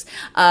Alexa, please.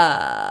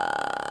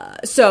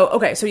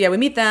 So yeah, we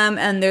meet them,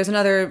 and there's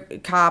another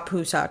cop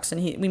who sucks,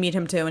 and we meet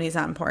him too, and he's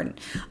not important.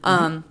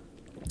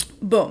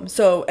 Boom.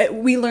 So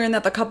we learn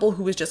that the couple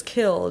who was just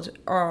killed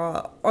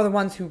are the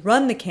ones who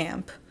run the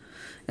camp.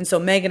 And so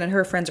Megan and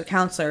her friends are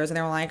counselors, and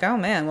they were like, oh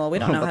man, well, we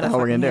don't know What how the to hell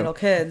we're fucking gonna handle do?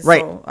 kids. Right.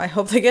 So I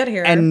hope they get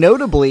here. And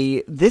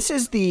notably, this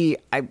is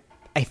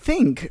I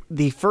think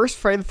the first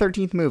Friday the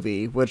 13th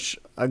movie, which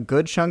a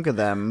good chunk of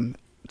them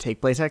take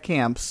place at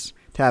camps,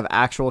 to have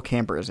actual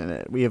campers in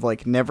it. We have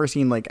like never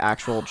seen like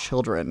actual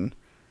children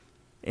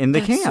in the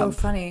camp. That's so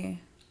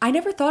funny. I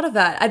never thought of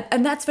that.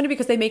 And that's funny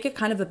because they make it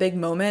kind of a big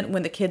moment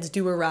when the kids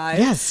do arrive.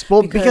 Yes,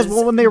 well, because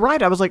when they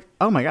arrived, I was like,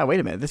 oh my God, wait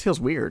a minute, this feels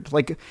weird.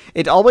 Like,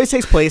 it always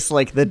takes place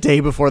like the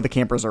day before the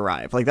campers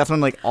arrive. Like, that's when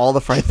like all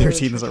the Friday the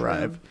 13th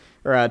arrive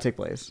or take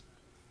place.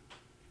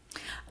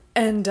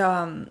 And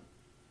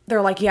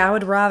they're like, yeah, I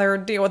would rather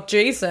deal with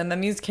Jason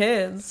than these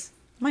kids.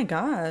 My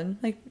God,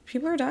 like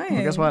people are dying.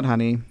 Well, guess what,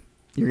 honey?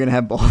 You're gonna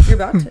have both. You're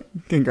about to.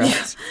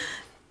 Congrats.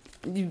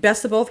 Yeah.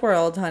 Best of both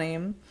worlds,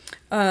 honey.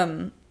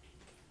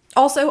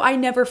 Also, I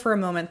never for a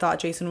moment thought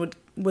Jason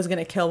was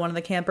gonna kill one of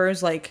the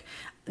campers. Like,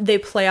 they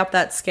play up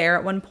that scare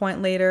at one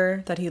point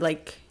later that he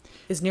like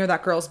is near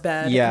that girl's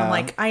bed. Yeah. And I'm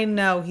like, I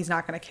know he's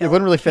not gonna kill. It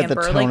wouldn't really fit the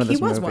camper. tone Like, of this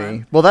he was movie.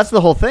 one. Well, that's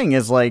the whole thing.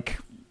 Is like,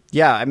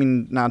 yeah, I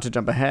mean, not to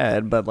jump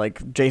ahead, but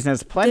like Jason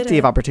has plenty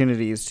of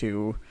opportunities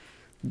to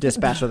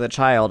dispatch with a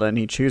child, and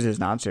he chooses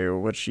not to.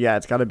 Which, yeah,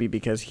 it's got to be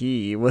because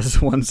he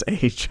was once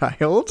a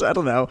child. I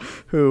don't know,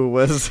 who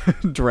was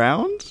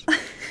drowned.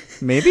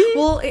 Maybe.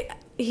 Well,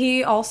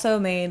 he also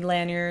made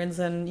lanyards,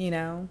 and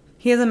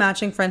he has a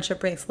matching friendship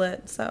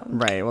bracelet. So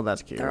Right. Well,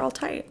 that's cute. they're all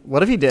tight.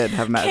 What if he did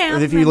have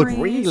Camp if you look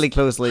memories. really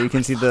closely, you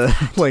can see the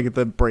like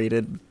the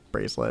braided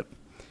bracelet.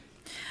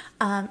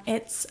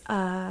 It's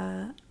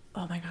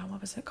oh my God,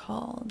 what was it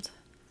called?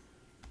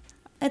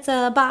 It's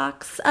a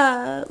box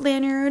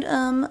lanyard.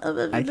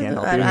 I can't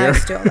help I you have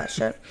here. to do all that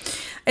shit.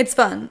 It's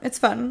fun. It's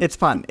fun. It's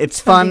fun. It's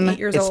fun being fun. 8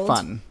 years It's old.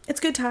 fun.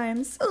 It's good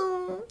times.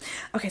 Oh.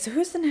 Okay, so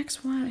who's the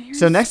next one?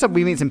 So next up,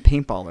 we meet some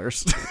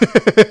paintballers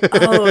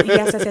Oh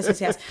yes.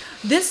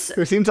 This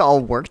who seem to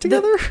all work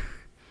together.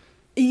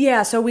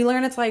 yeah. So we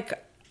learn it's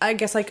like I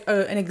guess like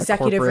an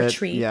executive Corporate,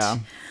 retreat. Yeah.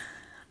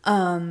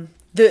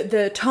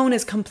 The tone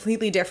is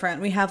completely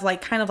different. We have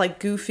like kind of like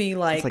goofy It's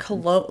like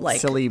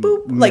like silly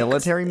boop, like,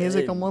 military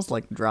music, almost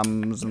like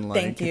drums and like.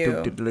 Thank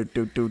you.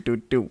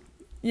 Do.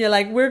 Yeah,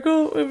 like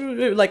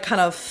like kind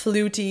of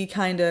fluty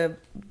kind of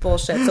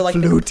bullshit. So like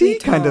the Fluty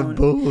complete kind of tone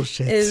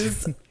bullshit.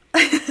 is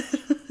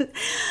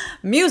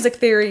music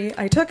theory.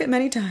 I took it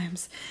many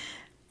times.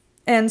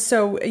 And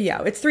so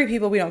yeah, it's 3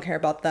 people. We don't care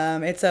about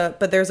them.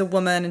 But there's a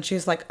woman, and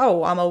she's like,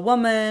 "Oh, I'm a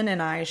woman,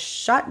 and I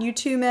shot you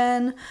 2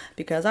 men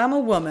because I'm a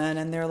woman."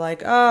 And they're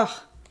like,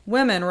 "Oh,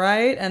 women,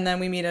 right?" And then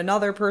we meet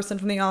another person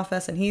from the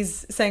office, and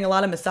he's saying a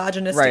lot of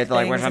misogynistic Right, things. they're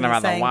like we're talking and he's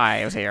about the saying,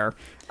 wives here.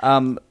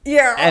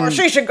 Yeah, and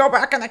she should go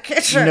back in the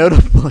kitchen.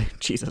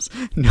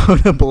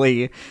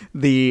 Notably,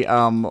 the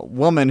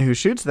woman who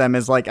shoots them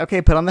is like,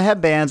 okay, put on the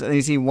headbands, and then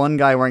you see one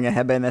guy wearing a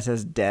headband that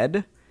says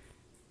 "dead,"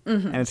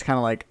 and it's kind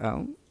of like,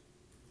 oh,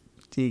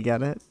 do you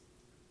get it?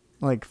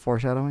 Like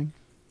foreshadowing.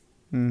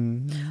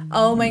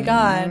 Oh my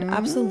god,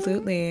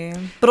 absolutely.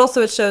 But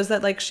also it shows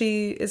that like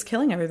she is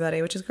killing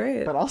everybody, which is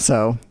great. But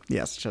also,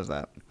 yes, it shows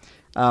that.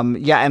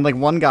 Yeah, and like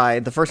one guy,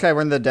 the first guy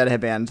wearing the dead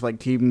headband,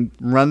 like he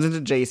runs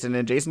into Jason,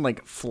 and Jason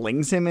like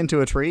flings him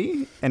into a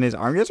tree, and his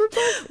arm gets ripped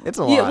off. It's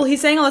a lot. Yeah, well,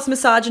 he's saying all this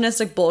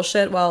misogynistic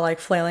bullshit while like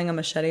flailing a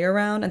machete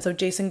around, and so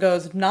Jason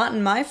goes, "Not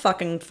in my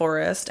fucking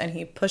forest," and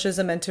he pushes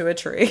him into a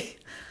tree,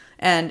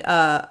 and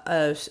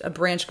a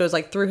branch goes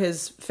like through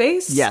his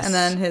face. Yes, and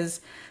then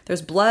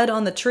there's blood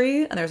on the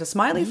tree, and there's a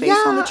smiley face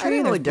on the tree. I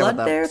didn't really there's get blood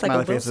what that there. It's smiley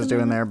like a face is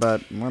doing there,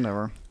 but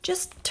whatever.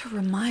 Just to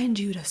remind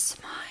you to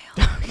smile.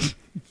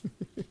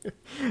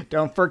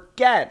 Don't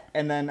forget.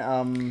 And then,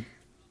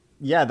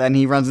 then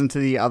he runs into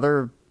the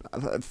other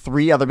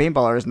three other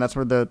paintballers, and that's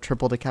where the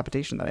triple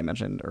decapitation that I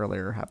mentioned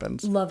earlier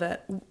happens. Love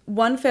it.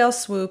 One fail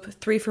swoop,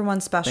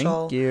 3-for-1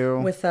 special. Thank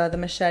you. With the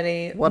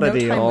machete. What a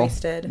deal. No time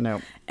wasted.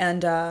 Nope.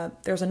 And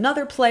there's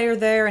another player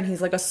there, and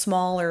he's like a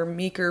smaller,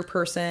 meeker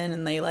person,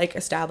 and they like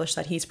establish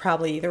that he's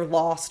probably either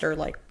lost or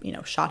like,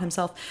 shot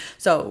himself.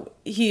 So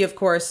he, of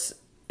course,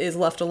 is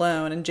left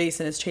alone, and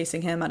Jason is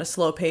chasing him at a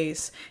slow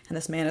pace, and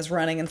this man is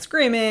running and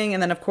screaming,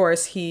 and then of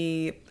course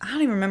I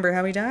don't even remember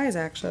how he dies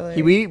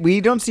actually. We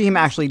don't see him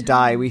actually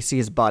die. We see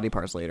his body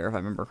parts later, if I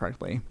remember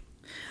correctly.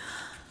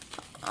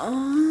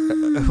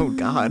 Oh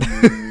God.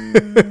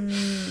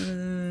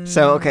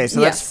 So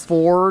that's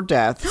 4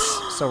 deaths.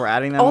 So we're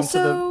adding them to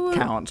the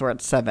count. So we're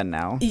at 7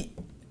 now.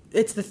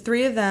 It's the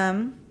 3 of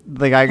them.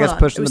 The guy gets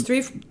pushed. It was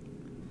 3.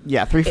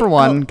 Yeah, 3 for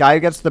 1. Guy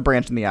who gets the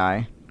branch in the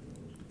eye.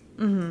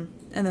 Mm-hmm.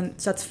 And then,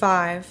 so that's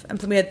 5. And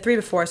we had 3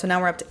 before, so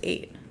now we're up to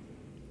 8.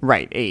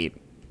 Right, 8.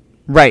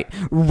 Right,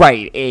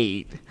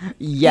 8.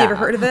 Yeah. You ever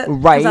heard of it?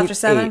 Right. After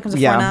 7 comes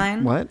before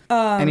 9. What?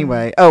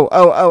 Anyway.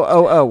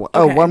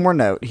 Okay. One more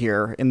note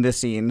here in this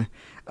scene.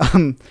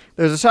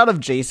 There's a shot of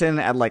Jason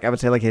at like, I would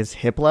say like his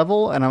hip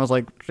level, and I was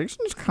like,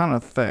 Jason's kind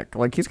of thick.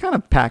 Like he's kind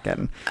of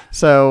packing.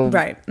 So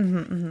right.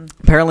 Mm-hmm.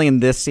 Apparently in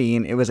this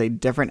scene, it was a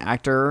different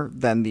actor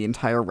than the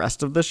entire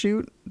rest of the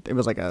shoot. It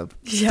was like a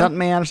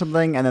stuntman or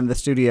something, and then the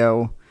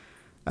studio.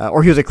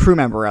 Or he was a crew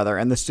member, rather,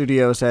 and the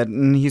studio said,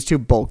 he's too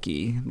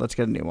bulky. Let's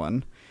get a new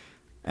one.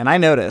 And I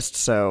noticed,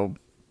 so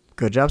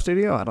good job,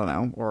 studio? I don't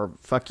know. Or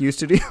fuck you,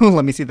 studio.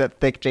 Let me see that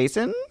thick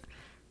Jason.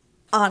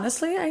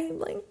 Honestly, I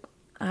liked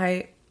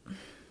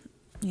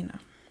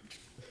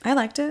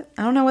it.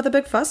 I don't know what the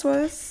big fuss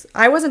was.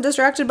 I wasn't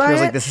distracted by it. I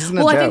was like, this isn't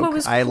a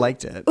joke. I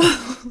liked it.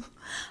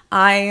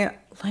 I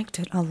liked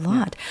it a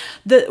lot.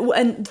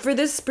 And for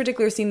this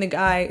particular scene, the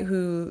guy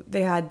who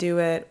they had do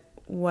it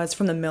was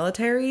from the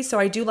military, so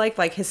I do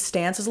like his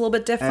stance is a little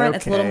bit different.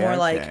 It's a little more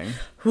like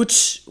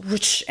whoosh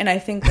whoosh, and I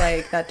think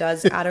like that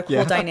does add a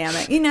cool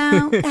dynamic.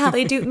 How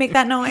they do make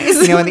that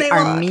noise. In the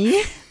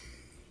army.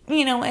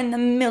 In the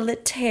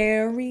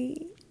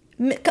military.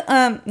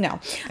 No.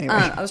 Anyway.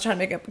 I was gonna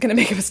make up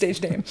a stage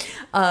name.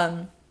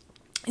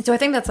 So I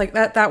think that's like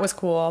that was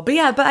cool. But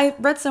yeah, but I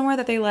read somewhere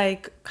that they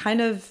like kind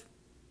of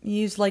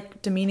used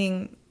like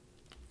demeaning.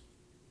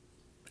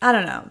 I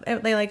don't know.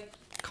 They like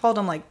called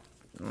them like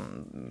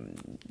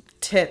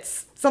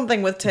tits,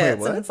 something with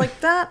tits. Wait, and it's like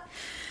that.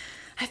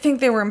 I think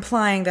they were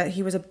implying that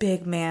he was a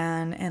big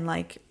man and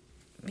like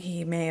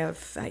he may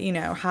have,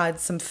 had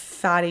some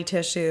fatty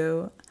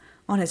tissue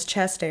on his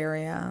chest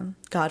area.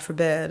 God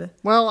forbid.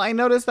 Well, I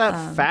noticed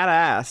that fat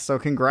ass, so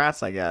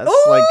congrats, I guess.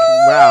 Ooh! Like,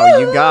 wow,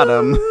 you got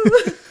him.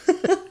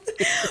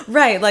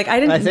 Right, like I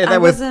say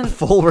that with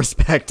full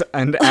respect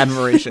and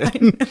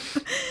admiration.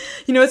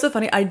 What's so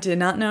funny? I did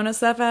not notice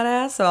that fat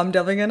ass, so I'm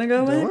definitely gonna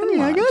go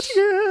in. I got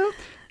you.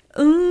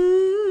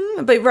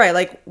 But right,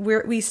 like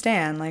we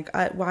stand like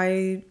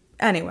why?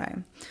 Anyway,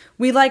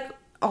 we like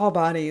all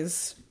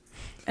bodies,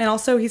 and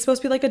also he's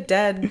supposed to be like a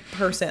dead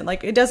person.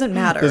 Like it doesn't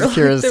matter. This is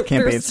Kira's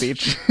campaign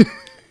speech.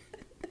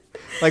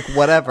 Like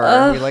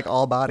whatever, we like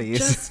all bodies.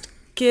 Just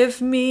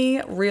give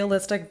me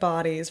realistic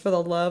bodies for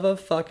the love of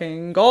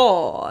fucking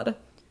God.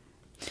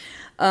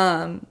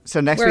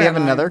 So next we have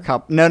another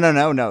couple.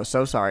 No.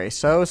 So sorry.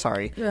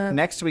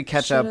 Next we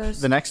catch up.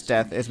 The next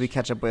death is we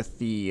catch up with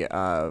the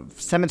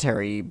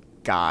cemetery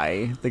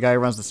guy, the guy who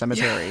runs the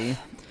cemetery.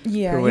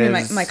 Yeah, you mean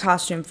my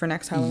costume for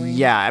next Halloween.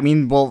 Yeah, I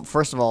mean, well,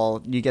 first of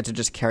all, you get to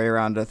just carry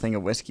around a thing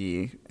of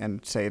whiskey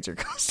and say it's your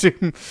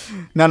costume.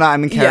 No,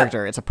 I'm in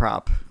character. Yeah. It's a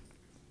prop.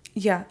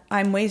 Yeah,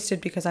 I'm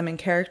wasted because I'm in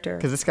character.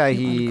 Because this guy,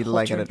 he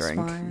liked a drink.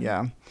 Swine.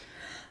 Yeah.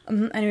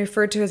 And he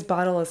referred to his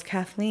bottle as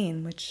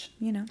Kathleen, which,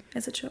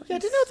 is a choice. Yeah, I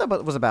didn't know what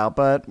that was about,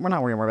 but we're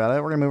not worrying about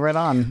it. We're going to move right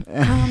on.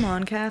 Come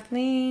on,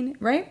 Kathleen.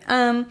 Right?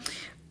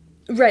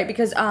 Right,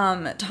 because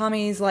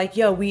Tommy's like,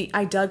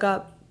 I dug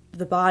up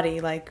the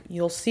body. Like,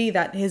 you'll see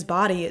that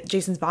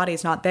Jason's body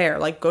is not there.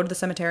 Like, go to the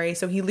cemetery.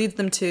 So he leads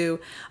them to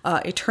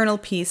Eternal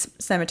Peace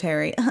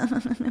Cemetery.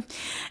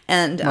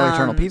 And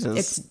Eternal Pieces.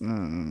 It's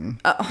no.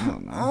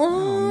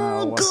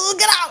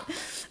 Get out.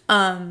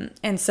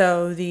 And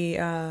so the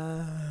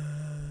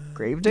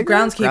Gravedigger?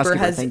 Groundskeeper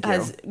has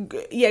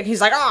he's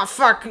like, oh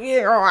fuck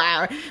you,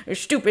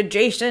 stupid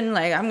Jason,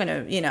 like I'm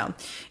gonna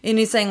and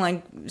he's saying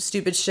like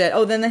stupid shit.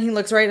 Then he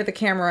looks right at the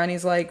camera and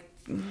he's like,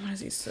 what does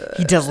he say?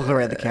 He does look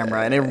right at the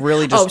camera, and it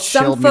really just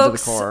chilled me to the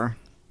core.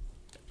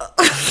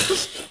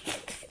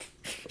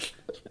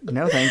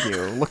 No, thank you.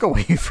 Look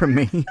away from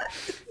me.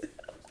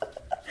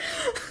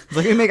 It's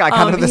like you make eye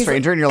contact with a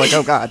stranger, and you're like,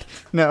 oh god,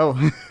 no,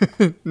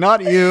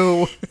 not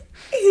you.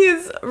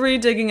 He's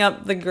redigging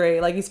up the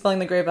grave, like he's filling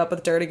the grave up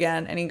with dirt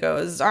again, and he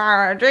goes,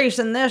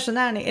 Jason, this and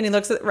that, and he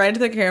looks right into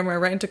the camera,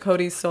 right into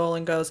Cody's soul,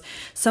 and goes,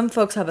 some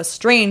folks have a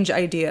strange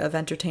idea of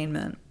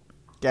entertainment.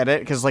 Get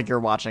it? Because, like, you're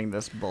watching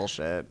this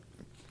bullshit.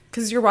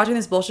 Because you're watching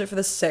this bullshit for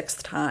the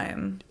 6th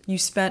time. You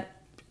spent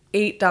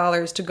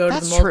 $8 to go to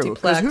the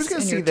multiplex who's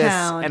gonna in see your this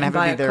town and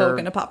buy a Coke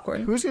and a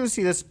popcorn. Who's going to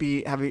see this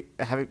be... Who's going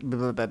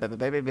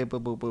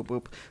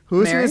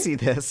to see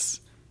this?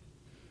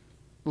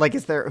 Like,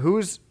 is there...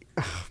 Who's...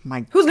 Oh,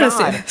 my Who's God. going to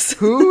see this?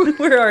 Who?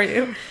 Where are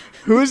you?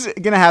 Who's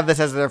going to have this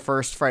as their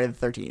first Friday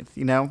the 13th,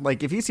 you know?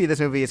 Like, if you see this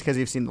movie, it's because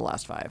you've seen the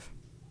last 5.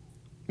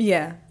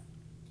 Yeah.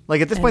 Like,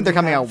 at this point, they're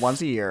coming out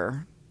once a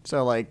year.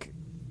 So, like...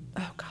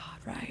 Oh, God,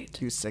 right.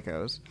 2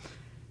 sickos.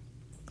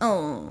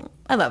 Oh,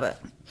 I love it.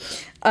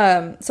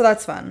 So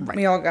that's fun. Right.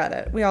 We all got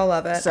it. We all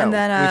love it. So, and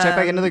then we check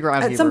back into the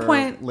groundskeeper at some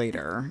point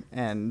later.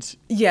 And...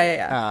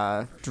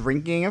 Yeah.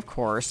 Drinking, of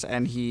course,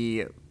 and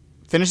he...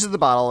 finishes the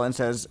bottle and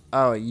says,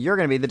 oh, you're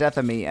going to be the death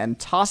of me, and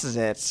tosses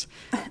it,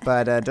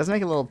 but does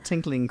make a little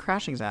tinkling,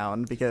 crashing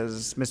sound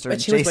because Mr.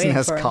 Jason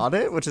has caught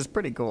it, which is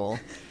pretty cool.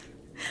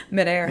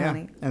 Midair,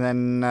 honey. And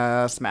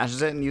then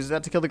smashes it and uses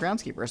that to kill the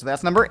groundskeeper. So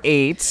that's number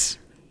 8.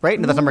 Right?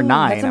 No, that's number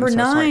 9. That's number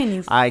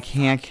 9. I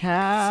can't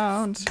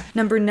count.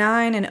 Number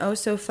 9, and oh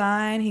so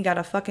fine. He got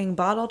a fucking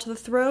bottle to the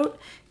throat,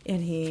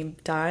 and he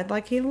died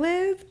like he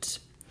lived.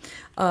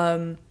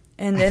 And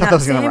then that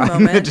same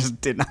moment... It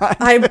just did not.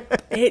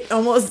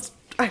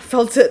 I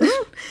felt it.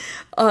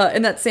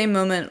 In that same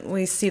moment,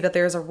 we see that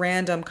there's a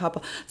random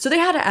couple. So they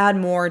had to add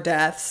more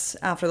deaths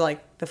after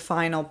like the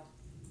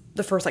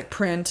first like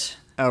print.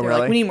 Oh, They're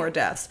really? like, we need more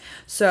deaths.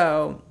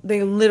 So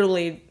they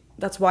literally,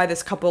 that's why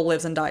this couple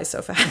lives and dies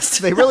so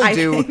fast. They really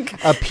do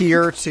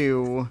appear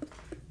to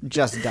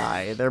just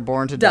die. They're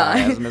born to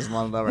die, as Ms.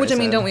 Lundell Which, I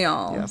mean, said. don't we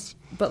all? Yes.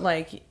 But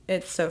like,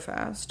 it's so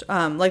fast.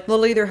 Like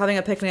literally they're having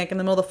a picnic in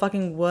the middle of the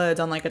fucking woods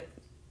on like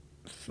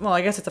well,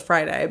 I guess it's a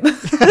Friday. I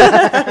was going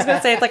to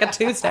say it's like a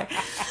Tuesday.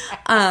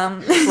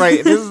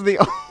 Right. This is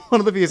one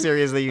of the few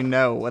series that you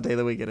know what day of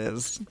the week it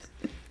is.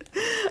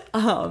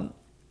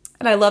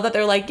 And I love that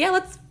they're like, yeah,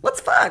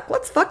 let's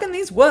fuck in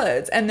these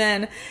woods. And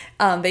then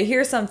they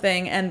hear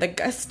something,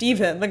 and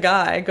Steven, the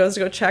guy, goes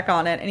to go check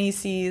on it, and he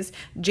sees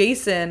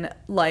Jason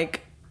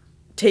like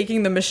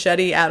taking the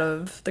machete out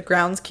of the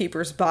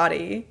groundskeeper's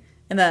body.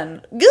 And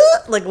then,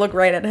 like, look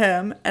right at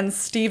him. And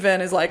Steven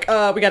is like,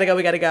 we gotta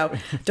go.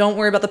 Don't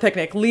worry about the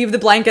picnic. Leave the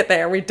blanket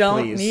there. We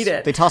don't need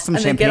it. They toss some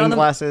champagne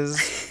glasses.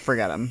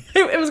 Forget them.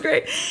 It was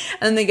great.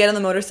 And then they get on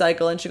the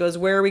motorcycle, and she goes,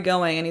 where are we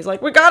going? And he's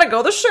like, we gotta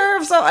go. The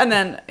sheriff's. And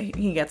then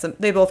he gets him.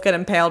 They both get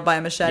impaled by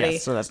a machete.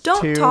 Yes, so that's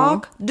don't 2.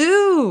 talk.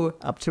 Do.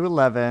 Up to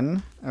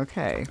 11.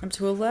 Okay. Up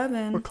to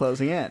 11. We're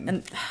closing in.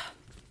 And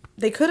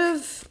they could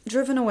have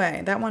driven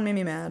away. That one made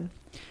me mad.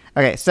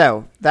 Okay,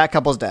 so that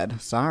couple's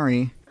dead.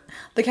 Sorry.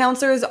 The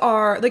campers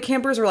are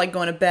like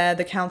going to bed.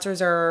 The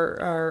counselors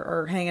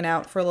are hanging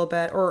out for a little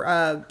bit. Or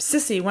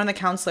Sissy, one of the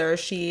counselors,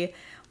 she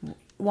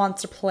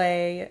wants to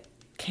play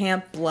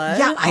Camp Blood.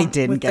 Yeah, I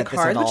didn't get this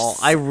at all.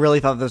 I really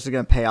thought this was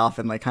going to pay off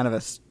in like kind of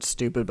a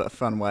stupid but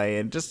fun way.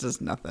 It just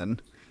does nothing.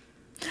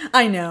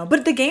 I know,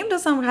 but the game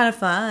does sound kind of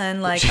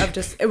fun. Like,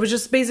 it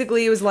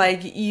was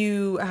like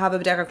you have a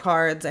deck of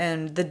cards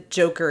and the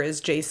Joker is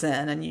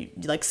Jason, and you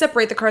like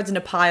separate the cards into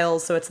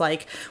piles. So it's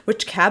like,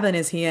 which cabin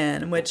is he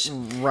in? Which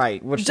doesn't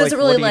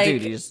really what do you do?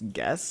 Do you just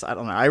guess? I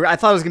don't know. I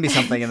thought it was gonna be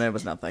something, and then it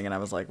was nothing, and I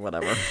was like,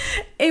 whatever.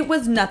 It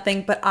was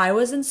nothing, but I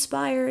was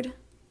inspired.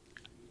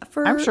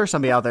 I'm sure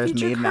somebody out there has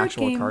made an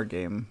actual card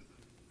game.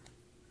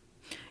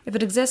 If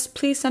it exists,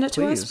 please send it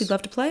to us. We'd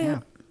love to play it.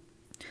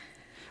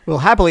 We'll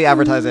happily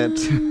advertise it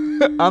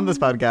on this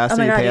podcast if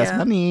you pay us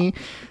money.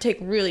 Take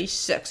really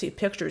sexy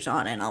pictures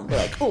on it, and I'll be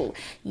like, oh,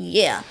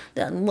 yeah,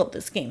 I love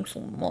this game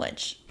so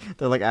much.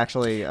 They're like,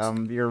 actually,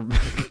 you're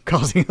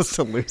causing us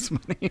to lose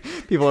money.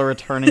 People are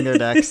returning their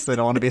decks. They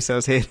don't want to be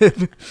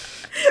associated.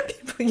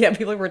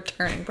 People are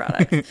returning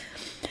products.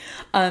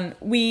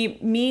 We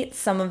meet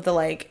some of the,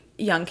 like,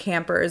 young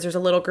campers. There's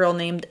a little girl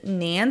named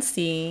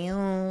Nancy.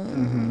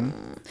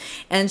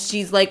 And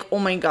she's like, oh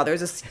my god,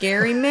 there's a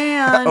scary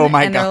man. Oh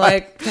my god. And they're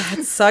like,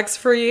 that sucks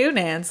for you,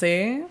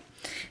 Nancy.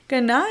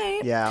 Good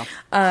night. Yeah.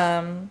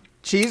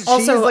 She's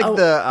like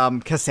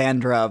the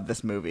Cassandra of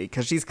this movie,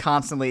 because she's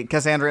constantly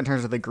Cassandra in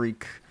terms of the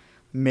Greek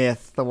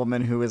myth, the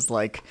woman who is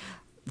like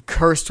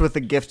cursed with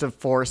the gift of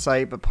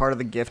foresight, but part of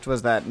the gift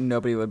was that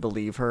nobody would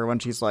believe her when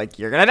she's like,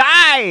 you're gonna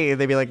die.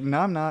 They'd be like, no,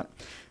 I'm not.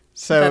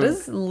 So that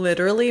is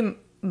literally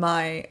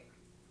my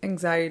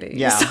anxiety.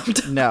 Yeah.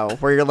 Sometimes. No,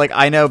 where you're like,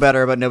 I know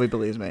better, but nobody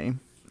believes me.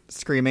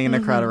 Screaming in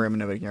a crowded room and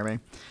nobody can hear me.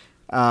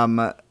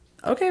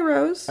 Okay,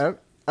 Rose.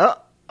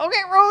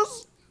 Okay,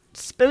 Rose.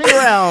 Spinning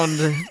around.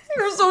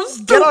 You're so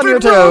stupid. Get on your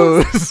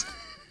toes.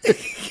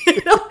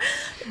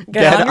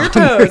 Get on your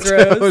toes,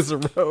 Rose.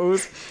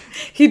 Rose.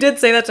 He did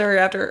say that to her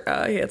after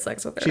he had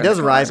sex with her. She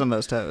does rise on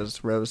those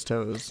toes. Rose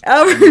toes.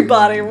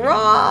 Everybody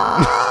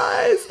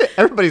rise.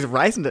 Everybody's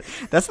rising.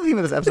 That's the theme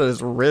of this episode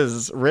is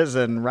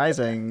risen,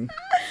 rising.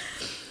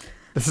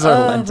 This is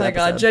our Lent my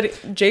episode.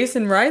 God.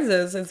 Jason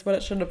rises is what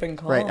it should have been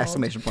called. Right,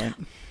 exclamation point.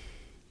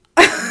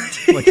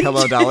 Like,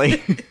 hello,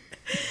 Dolly.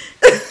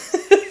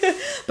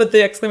 But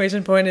the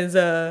exclamation point is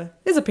a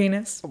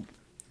penis.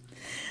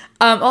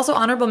 Also,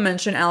 honorable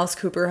mention, Alice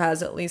Cooper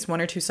has at least one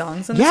or two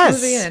songs in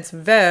this movie, and it's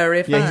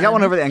very fun. Yeah, he's got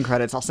one over the end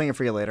credits. I'll sing it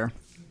for you later,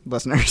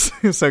 listeners.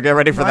 So get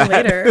ready for More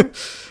that.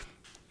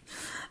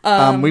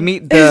 later. We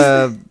meet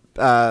the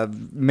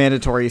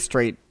mandatory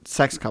straight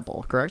sex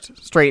couple, correct?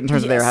 Straight in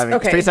terms of they were having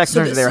straight sex in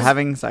terms of they were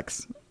having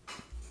sex.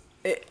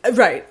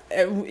 Right.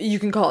 You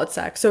can call it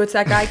sex. So it's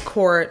that guy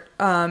Court,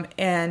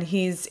 and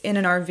he's in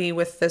an RV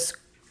with this.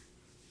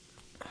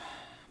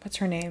 What's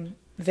her name?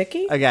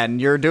 Vicky? Again,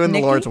 you're doing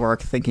Nikki? the Lord's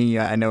work, thinking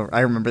I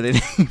remember the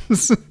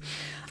names.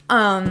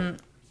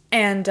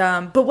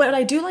 But what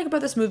I do like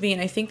about this movie,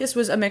 and I think this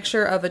was a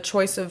mixture of a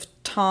choice of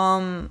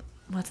Tom.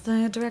 What's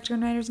the director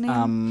and writer's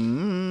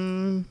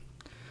name?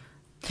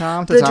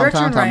 Tom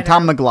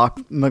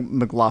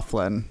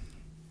McLaughlin.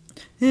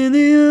 In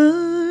the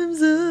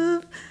arms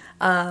of.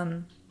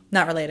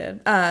 Not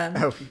related.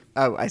 Oh,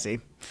 I see.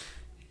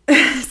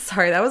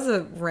 Sorry, that was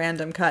a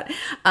random cut.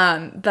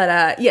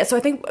 Yeah, so I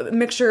think a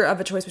mixture of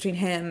a choice between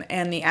him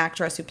and the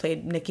actress who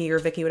played Nikki or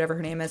Vicky, whatever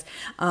her name is.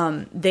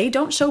 They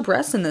don't show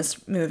breasts in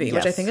this movie,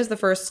 which I think is the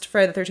first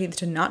Friday the 13th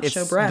to not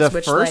show breasts.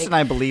 The first, and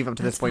I believe up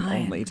to this point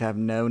only, to have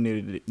no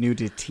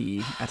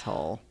nudity at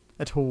all.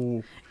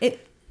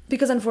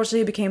 Because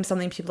unfortunately it became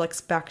something people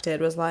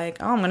expected, was like,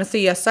 oh, I'm going to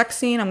see a sex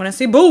scene, I'm going to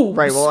see boobs.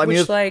 Right, well, I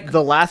mean, like,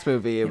 the last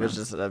movie, it was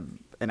just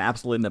an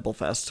absolute nipple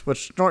fest,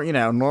 which,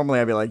 normally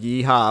I'd be like,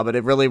 yeehaw, but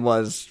it really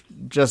was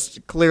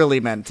just clearly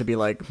meant to be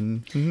like,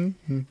 do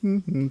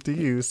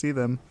you see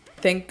them?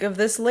 Think of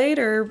this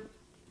later,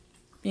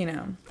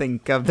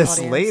 Think of this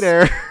audience.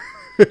 later.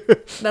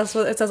 That's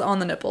what it says on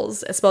the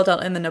nipples. It's spelled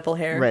out in the nipple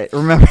hair. Right,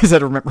 remember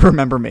me.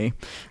 Remember me.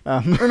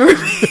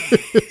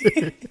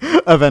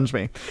 Avenge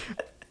me.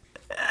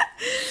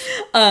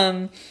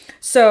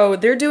 So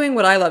they're doing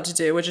what I love to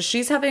do, which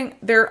is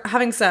they're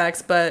having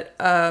sex, but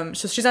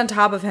so she's on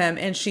top of him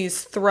and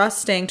she's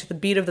thrusting to the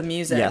beat of the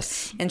music.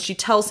 Yes. And she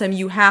tells him,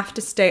 you have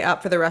to stay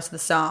up for the rest of the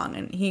song.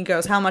 And he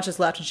goes, how much is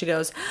left? And she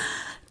goes,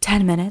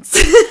 10 minutes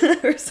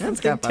or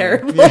something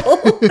terrible.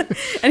 Yeah.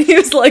 And he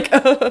was like,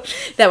 oh,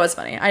 that was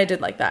funny. I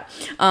did like that.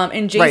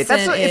 And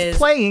Jason it's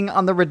playing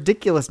on the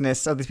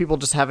ridiculousness of these people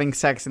just having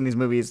sex in these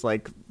movies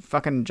like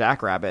fucking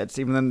jackrabbits,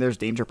 even then there's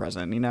danger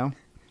present,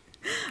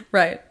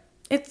 Right.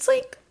 It's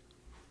like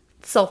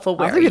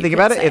self-aware. I think you think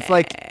about it, it's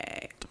like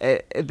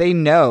they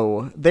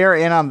know they're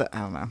in on the.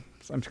 I don't know.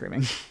 I'm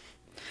screaming.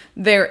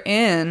 They're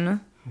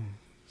in.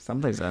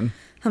 Somebody's in.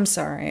 I'm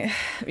sorry.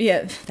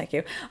 Yeah, thank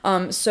you.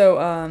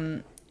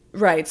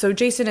 Right. So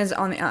Jason is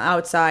on the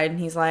outside, and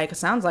he's like, "It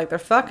sounds like they're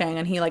fucking,"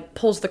 and he like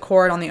pulls the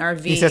cord on the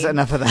RV. He says,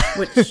 "Enough of that."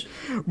 Which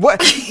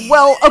what?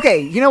 Well,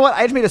 okay. You know what?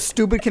 I just made a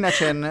stupid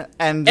connection,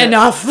 and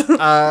enough.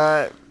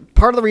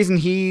 Part of the reason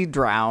he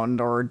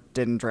drowned or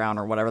didn't drown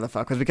or whatever the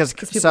fuck was because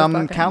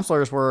some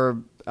counselors were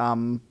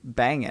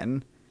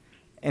banging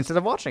instead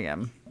of watching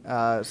him.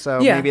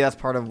 Maybe that's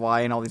part of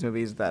why in all these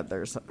movies that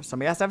there's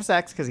somebody has to have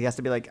sex because he has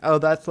to be like, oh,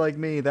 that's like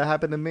me, that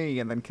happened to me,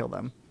 and then kill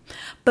them.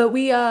 But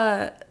we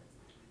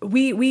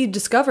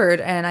discovered,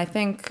 and I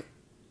think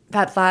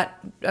that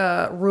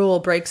rule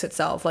breaks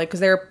itself, like, because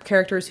there are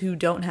characters who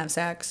don't have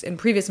sex in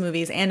previous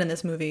movies and in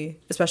this movie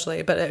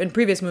especially, but in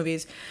previous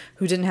movies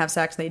who didn't have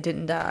sex, they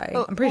didn't die.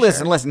 I'm pretty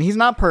sure. Listen, he's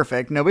not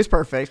perfect. Nobody's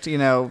perfect. You're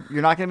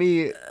not going to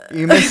be,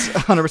 you miss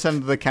 100%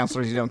 of the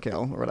counselors you don't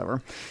kill or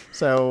whatever.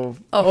 So.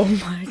 Oh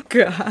my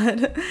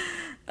God.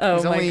 Oh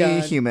he's my only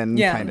God. Human,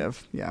 kind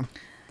of. Yeah.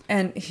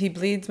 And he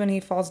bleeds when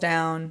he falls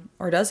down,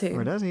 or does he?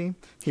 Or does he?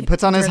 He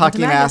puts on his hockey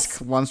mask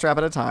one strap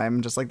at a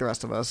time, just like the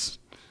rest of us.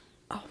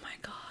 Oh my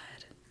God.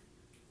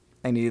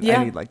 I need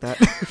like that.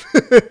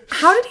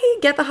 How did he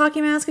get the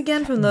hockey mask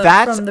again from the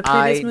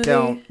previous movie? I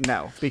don't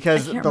know,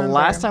 because the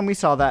last time we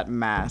saw that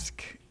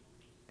mask,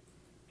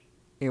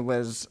 it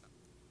was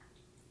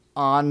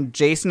on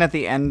Jason at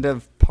the end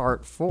of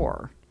part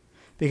 4.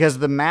 Because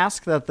the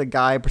mask that the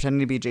guy pretending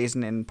to be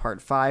Jason in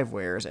part 5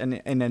 wears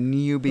in A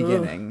New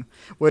Beginning,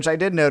 which I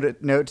did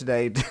note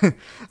today,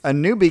 a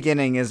new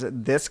beginning is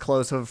this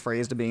close of a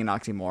phrase to being an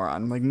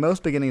oxymoron. Like,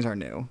 most beginnings are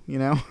new,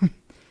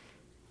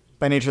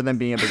 by nature of them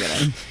being a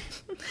beginning.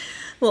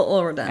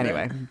 Well, we're done.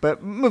 Anyway,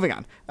 but moving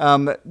on.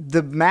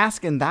 The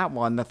mask in that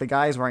one that the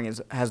guy is wearing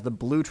has the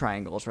blue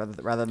triangles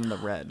rather than the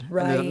red.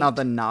 Right. And there's not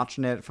the notch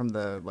in it from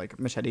the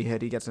machete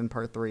hit he gets in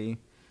part 3.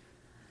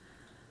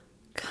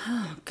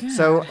 Oh, God.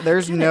 So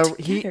there's in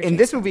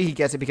this movie he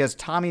gets it because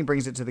Tommy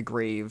brings it to the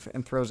grave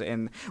and throws it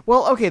in.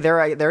 Well, okay,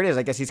 there it is.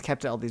 I guess he's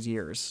kept it all these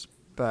years,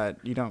 but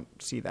you don't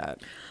see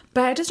that.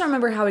 But I just don't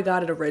remember how he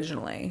got it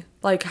originally.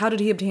 Like, how did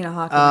he obtain a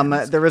hockey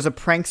mask? There was a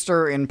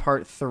prankster in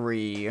part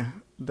 3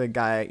 the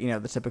guy, you know,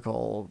 the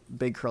typical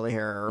big curly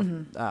hair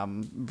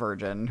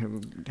virgin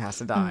who has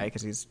to die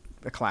because he's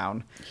a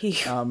clown.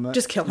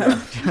 Just kill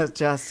him.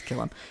 Just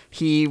kill him.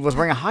 He was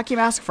wearing a hockey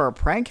mask for a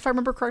prank, if I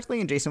remember correctly,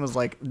 and Jason was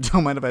like,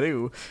 "Don't mind if I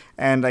do."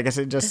 And I guess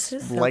it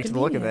just liked the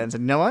look of it and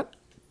said, "You know what?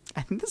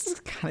 I think this is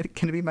kind of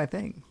going to be my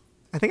thing.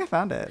 I think I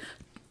found it.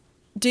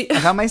 I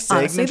found my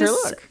signature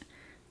look."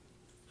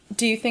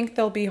 Do you think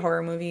there'll be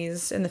horror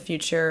movies in the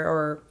future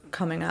or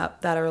coming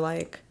up that are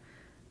like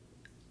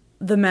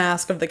the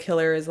mask of the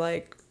killer is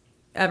like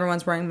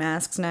everyone's wearing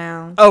masks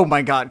now? Oh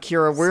my God,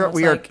 Kira, we're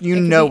 2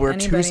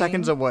 anybody.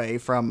 seconds away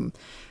from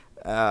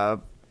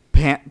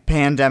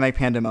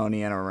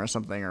pandemonium or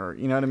something, or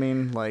you know what I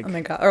mean? Like, oh my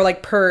God, or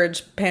like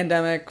Purge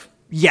pandemic.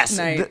 Yes,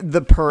 night.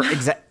 the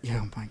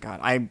oh my God,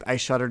 I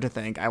shudder to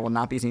think I will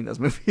not be seeing those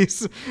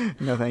movies.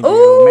 No, thank you,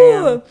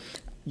 Ooh! man.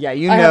 Yeah,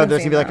 you know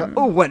there's gonna be like,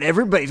 oh, when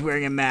everybody's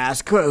wearing a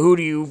mask,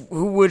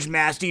 which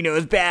mask do you know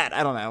is bad?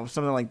 I don't know,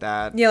 something like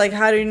that. Yeah, like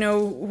how do you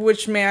know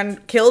which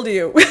man killed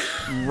you?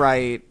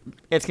 Right,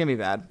 it's gonna be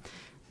bad.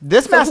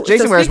 This mask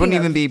Jason wears wouldn't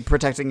even be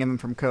protecting him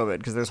from COVID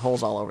because there's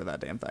holes all over that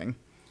damn thing.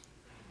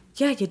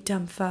 Yeah, you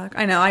dumb fuck.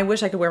 I know. I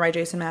wish I could wear my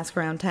Jason mask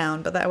around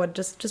town, but that would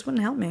just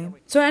wouldn't help me.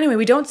 So anyway,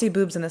 we don't see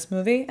boobs in this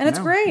movie, and it's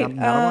great.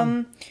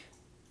 I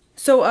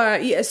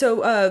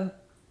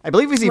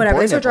believe we see boy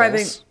nipples.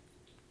 Driving.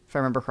 If I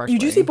remember correctly. You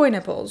do see boy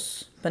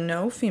nipples, but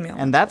no female.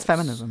 And that's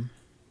feminism.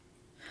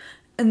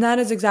 And that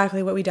is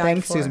exactly what we died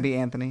Thanks, for. Susan B.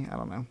 Anthony. I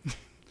don't know.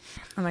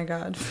 Oh my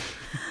God.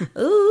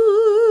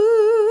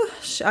 Ooh.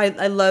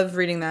 I love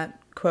reading that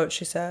quote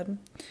she said.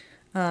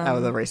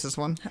 The racist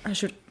one? How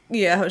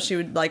she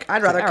would like,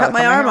 I'd rather cut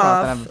my arm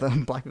off. Than have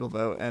the black people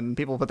vote. And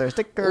people put their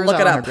stickers on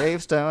their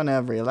gravestone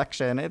every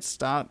election. It's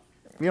not,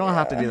 we don't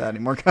have to do that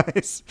anymore,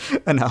 guys.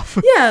 Enough.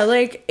 Yeah,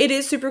 like, it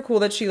is super cool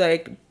that she,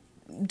 like,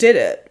 did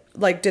it.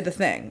 Like, did the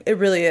thing. It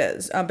really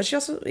is. But she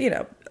also, you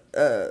know,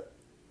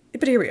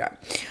 but here we are.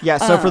 Yeah,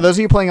 so for those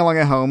of you playing along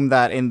at home,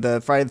 that in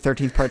the Friday the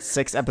 13th Part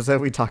 6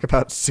 episode, we talk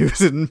about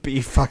Susan B.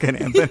 fucking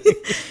Anthony.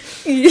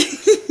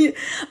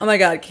 Oh my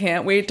God,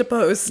 can't wait to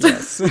post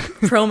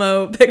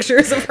promo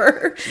pictures of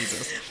her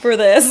for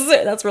this.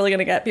 That's really going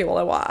to get people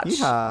to watch.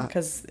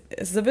 Because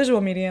it's a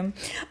visual medium.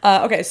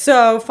 Okay,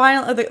 so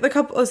finally, the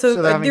couple,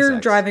 so they're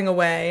driving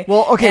away.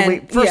 Well, okay,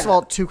 wait, first of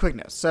all, two quick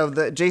notes.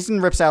 So Jason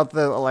rips out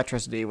the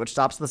electricity, which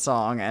stops the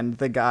song, and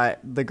the guy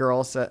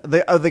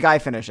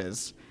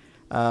finishes.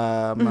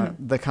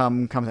 The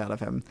cum comes out of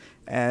him,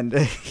 and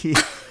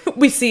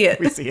we see it.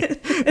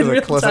 There's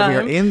a close up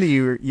here in the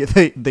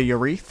urethra.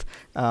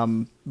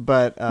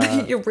 But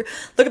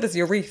look at this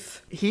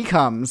urethra. He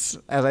comes,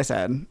 as I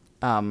said,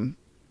 and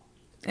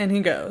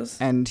he goes,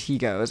 and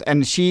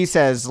she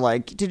says,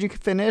 like, "Did you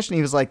finish?" And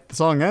he was like, "The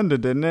song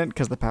ended, didn't it?"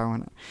 Because the power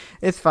went out.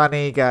 It's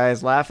funny,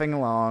 guys, laughing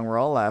along. We're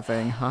all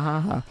laughing, ha ha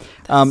ha.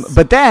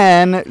 But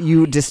then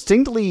you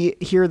distinctly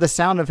hear the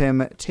sound of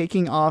him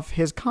taking off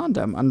his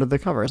condom under the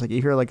covers. Like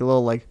you hear like a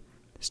little like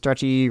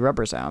stretchy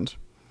rubber sound.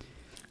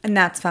 And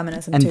that's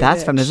feminism. And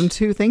that's feminism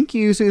too. Thank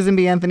you, Susan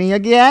B. Anthony,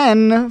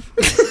 again.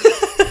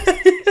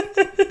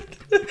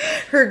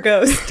 Her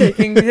ghost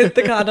taking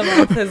the condom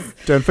off his.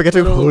 Don't forget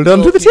to hold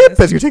on to the tip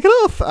as you take it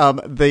off. Oh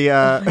my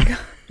God.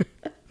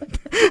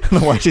 I don't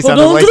know why she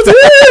sounded like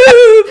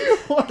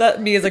that.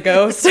 That me as a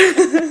ghost.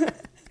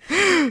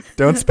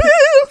 Don't spill.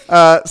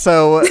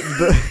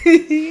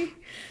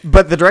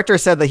 But the director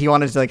said that he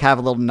wanted to like have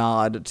a little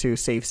nod to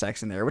safe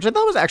sex in there, which I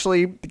thought was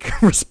actually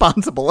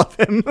responsible of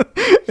him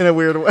in a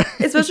weird way.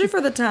 Especially for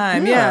the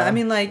time. Yeah. I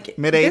mean, like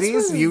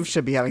mid-80s, you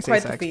should be having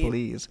safe sex,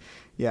 please.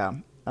 Yeah.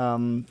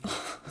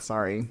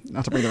 Sorry,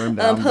 not to bring the room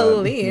down.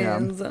 Please.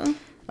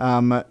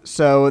 Yeah.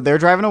 So they're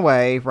driving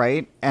away,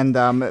 right? And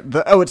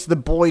it's the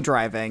boy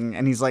driving,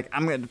 and he's like,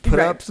 "I'm gonna put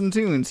up some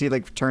tunes." He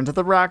like turns to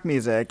the rock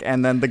music,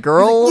 and then the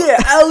girl, like,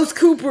 yeah, Alice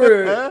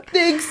Cooper,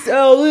 thanks,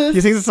 Alice.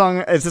 He sings a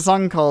song. It's a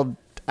song called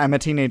 "I'm a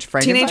Teenage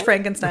Frankenstein." Teenage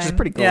Frankenstein, which is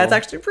pretty cool. Yeah, it's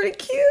actually pretty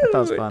cute. That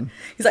was fun.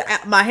 He's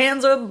like, "My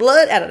hands are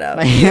blood." I don't know.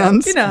 My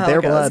hands, you know how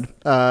they're blood.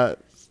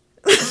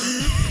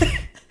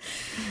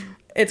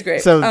 It's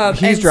great. So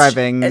he's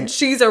driving. And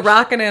she's a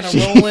rocking and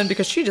a rolling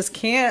because she just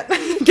can't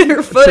get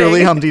her footing.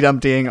 Truly Humpty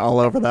Dumptying all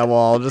over that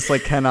wall. Just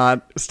like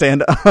cannot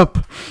stand up.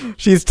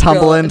 She's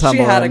tumbling. She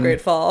had a great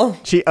fall.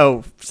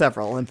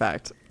 Several, in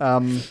fact.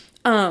 But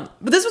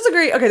this was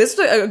this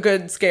was a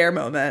good scare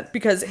moment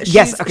because this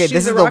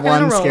is the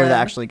one scare that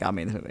actually got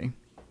me in the movie.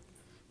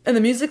 And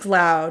the music's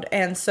loud,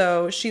 and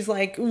so she's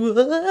like,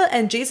 whoa,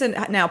 and Jason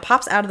now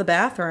pops out of the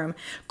bathroom,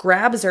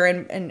 grabs her,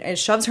 and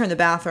shoves her in the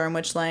bathroom,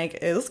 which, like,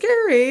 is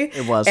scary.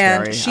 It was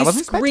and scary.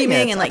 She's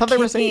screaming and, like,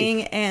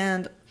 kicking,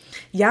 and,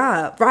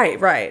 yeah,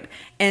 right.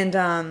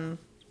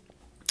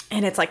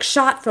 And it's like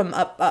shot from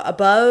up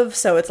above,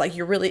 so it's like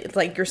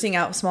you're seeing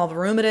how small of a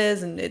room it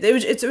is, and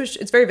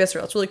it's very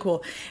visceral. It's really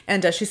cool.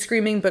 And she's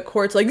screaming, but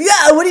Court's like,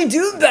 "Yeah, what are you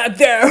doing back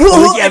there?"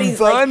 And he's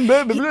fun.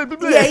 Like,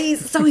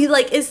 he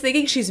like is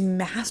thinking she's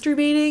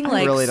masturbating,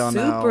 like really don't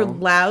super know.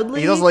 loudly.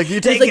 He does like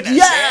you taking like,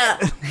 yeah.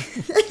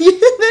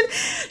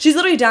 She's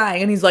literally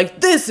dying, and he's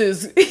like, "This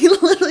is." He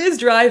literally is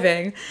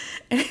driving.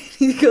 And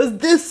he goes,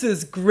 "This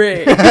is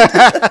great.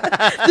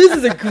 This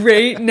is a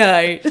great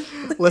night."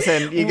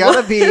 Listen, you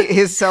gotta be,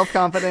 his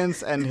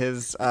self-confidence and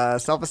his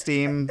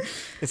self-esteem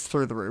is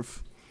through the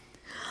roof.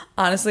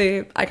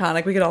 Honestly,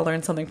 iconic. We could all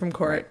learn something from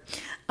Court.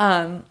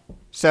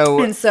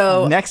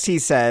 So next he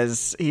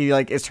says, he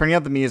like is turning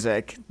up the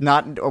music,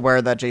 not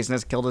aware that Jason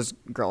has killed his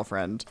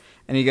girlfriend.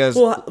 And he goes,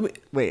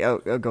 wait,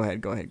 go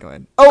ahead. I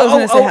was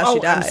gonna say how she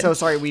died. I'm so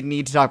sorry. We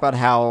need to talk about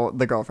how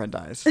the girlfriend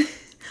dies.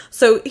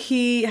 So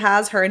he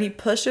has her and he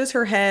pushes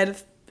her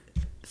head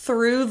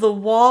through the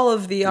wall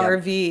of the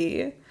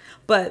RV.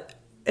 But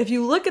if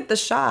you look at the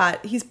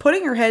shot, he's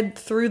putting her head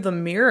through the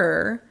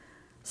mirror.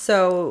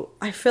 So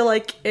I feel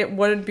like it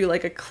wouldn't be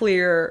like a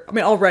clear, I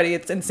mean, already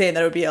it's insane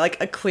that it would be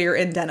like a clear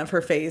indent of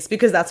her face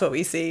because that's what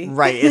we see.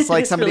 Right. It's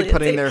like somebody really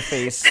putting their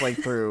face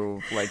like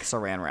through like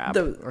saran wrap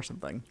or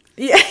something.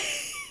 Yeah.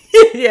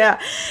 Yeah.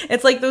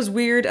 It's like those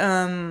weird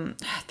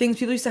things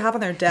people used to have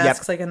on their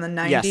desks like in the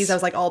 90s. Yes. I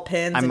was like all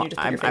pins and you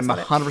just put your face I'm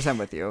 100%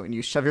 with you. And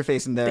you shove your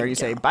face in there. You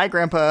say, "Bye,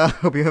 Grandpa.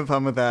 Hope you have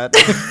fun with that."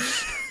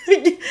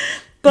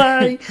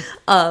 Bye.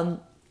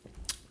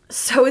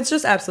 So it's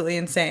just absolutely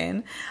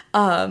insane.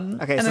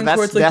 Okay, so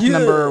that's death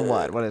number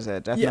what? What is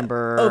it? Death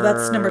number... Oh,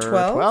 that's number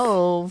 12?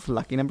 12.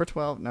 Lucky number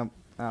 12. No.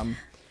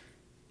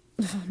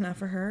 Not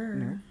for her.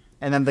 No.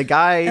 And then the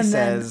guy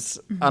says,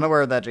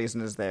 unaware that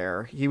Jason is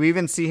there. We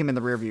even see him in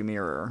the rearview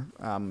mirror.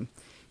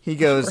 He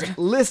goes,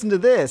 "Listen to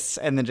this."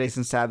 And then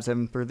Jason stabs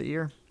him through the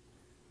ear.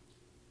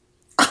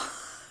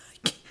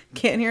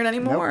 Can't hear it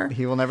anymore. Nope,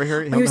 he will never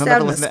hear it. He'll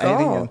never listen to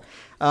anything again.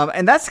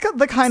 And that's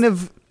the kind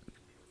of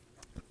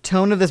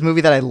tone of this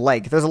movie that I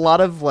like. There's a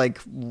lot of like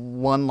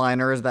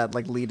one-liners that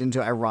like lead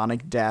into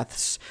ironic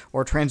deaths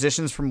or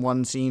transitions from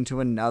one scene to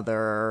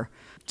another.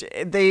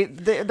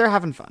 They're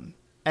having fun.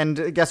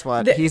 And guess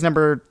what? He's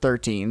number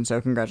 13,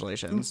 so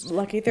congratulations.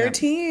 Lucky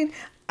 13. Yeah.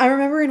 I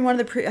remember in one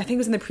of the I think it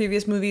was in the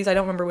previous movies, I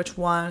don't remember which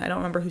one, I don't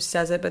remember who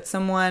says it, but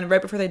someone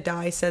right before they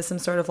die says some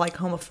sort of like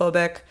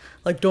homophobic,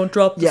 like "don't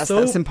drop the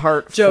soap" that's in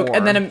part joke, 4.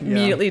 and then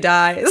immediately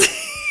dies.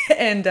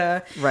 And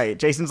right,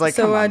 Jason's like,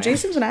 so come on,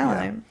 Jason's an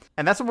ally. Yeah.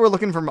 And that's what we're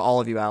looking from all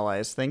of you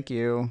allies. Thank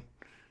you.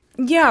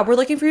 Yeah, we're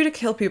looking for you to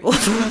kill people.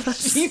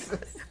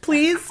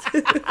 Please.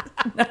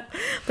 No,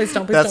 please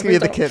don't. That's going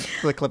to be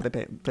the clip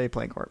they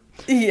play in court.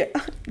 Yeah,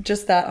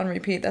 just that on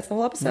repeat. That's the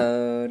whole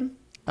episode.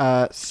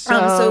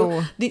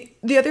 So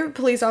the other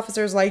police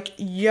officer's like,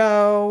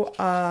 "Yo,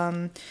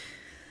 well,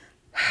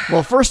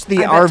 first the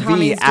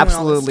RV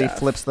absolutely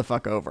flips the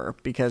fuck over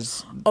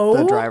because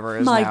the driver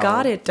is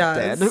now it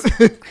does.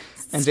 Dead.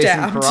 And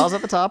Jason corrals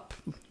at the top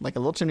like a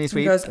little chimney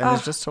sweep and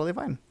is just totally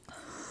fine.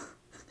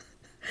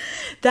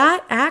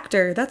 That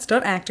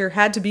stunt actor,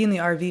 had to be in the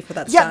RV for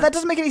that stunt. Yeah, that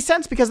doesn't make any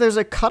sense because there's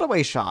a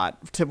cutaway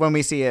shot to when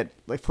we see it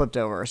like flipped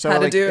over. So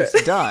like,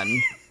 it's done.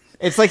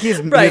 It's like he's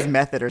his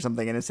method or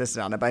something and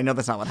insisted on it, but I know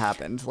that's not what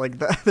happened. Like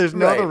there's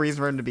no other reason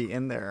for him to be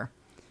in there.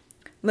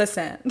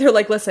 Listen, they're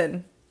like,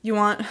 "Listen, you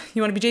want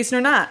to be Jason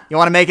or not? You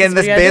want to make it in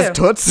this biz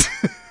toots?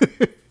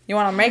 You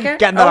want to make it?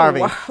 Get in that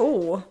RV.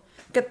 Oh,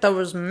 get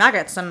those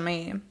maggots on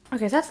me."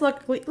 Okay, so that's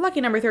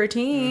lucky number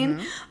 13.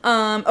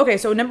 Mm-hmm. Okay,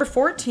 so number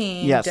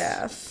 14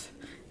 death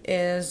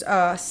is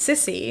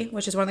Sissy,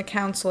 which is one of the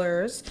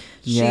counselors.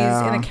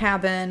 Yeah. She's in a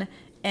cabin,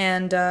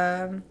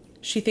 and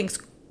she thinks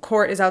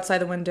Court is outside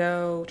the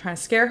window trying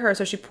to scare her,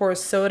 so she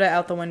pours soda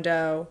out the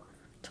window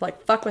to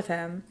like fuck with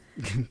him.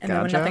 And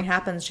then when nothing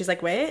happens, she's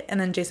like, "Wait," and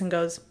then Jason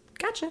goes,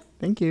 "Gotcha.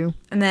 Thank you."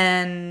 And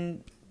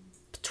then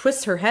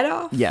twists her head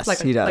off.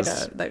 Yes, he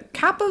does. Like a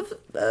cap of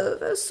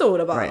a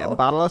soda bottle. Right, a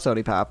bottle of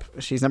soda pop.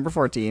 She's number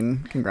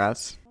 14.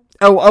 Congrats.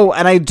 Oh,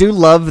 and I do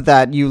love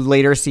that you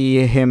later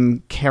see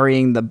him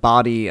carrying the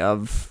body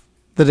of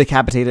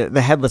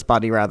the headless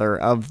body rather,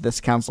 of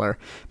this counselor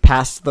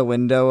past the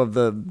window of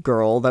the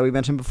girl that we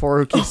mentioned before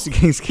who keeps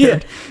getting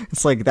scared. Yeah.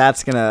 It's like,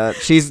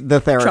 she's the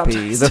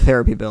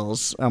therapy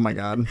bills. Oh my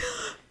God.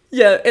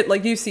 Yeah, it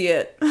like you see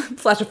it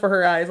flash before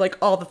her eyes, like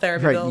all the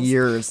therapy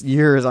bills.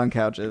 Years on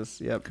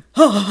couches. Yep.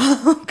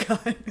 Oh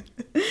God.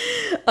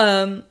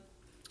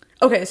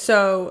 Okay,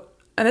 so,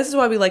 and this is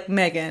why we like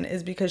Megan,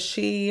 is because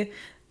she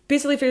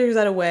basically figures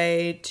out a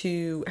way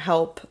to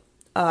help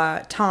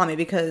Tommy,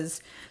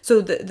 because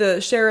the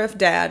sheriff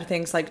dad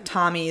thinks like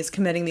Tommy is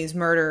committing these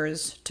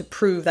murders to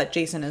prove that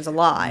Jason is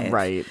alive.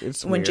 Right.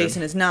 It's when weird.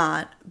 Jason is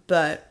not,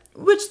 but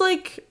which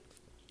like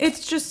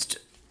it's just,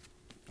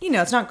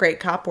 it's not great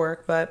cop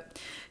work, but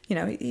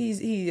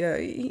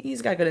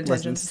he's got good intentions.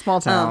 Listen, it's a small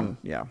town,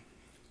 yeah.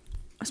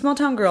 A small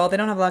town girl. They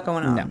don't have a lot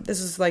going on. No. This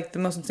is like the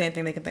most insane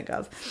thing they can think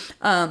of.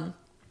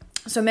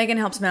 So Megan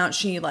helps him out.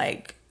 She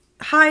like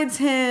hides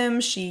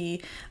him.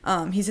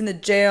 He's in the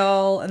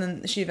jail, and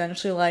then she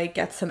eventually like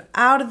gets him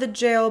out of the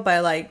jail by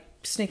like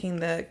sneaking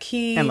the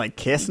key and like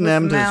kissing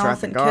him to distract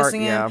the guard.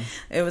 Yeah,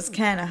 it was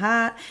kind of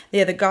hot.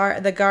 Yeah,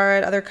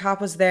 the other cop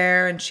was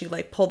there, and she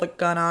like pulled the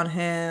gun on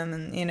him,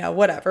 and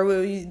whatever.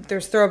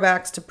 There's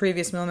throwbacks to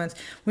previous moments.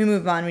 We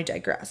move on. We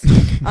digress.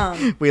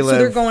 So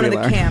they're going to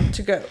the camp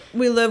to go.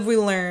 We live, we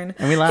learn,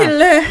 and we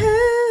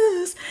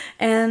laugh.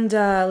 And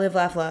live,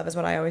 laugh, love is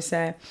what I always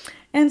say.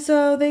 And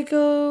so they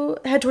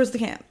head towards the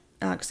camp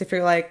because they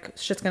feel like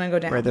shit's gonna go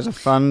down. Right, there's a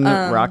fun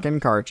rockin'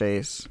 car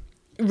chase.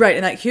 Right,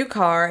 in that cute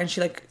car, and she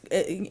like,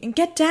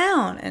 get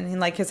down, and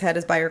like his head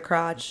is by her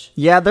crotch.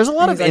 Yeah, there's a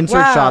lot of like,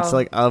 insert wow. shots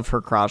like of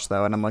her crotch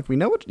though, and I'm like, we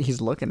know what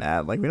he's looking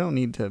at. Like, we don't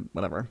need to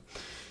whatever.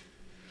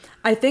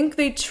 I think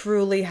they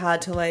truly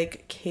had to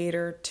like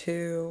cater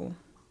to,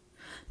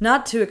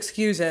 not to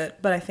excuse it,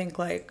 but I think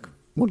like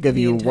We'll give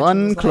the you intention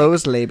one was, like-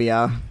 closed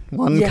labia,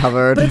 one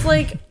covered. but it's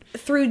like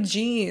through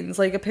jeans,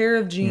 like a pair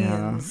of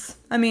jeans.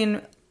 I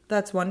mean,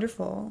 that's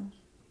wonderful,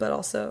 but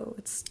also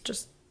it's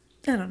just,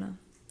 I don't know.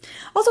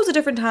 Also, it's a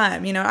different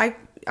time, you know.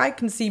 I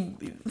can see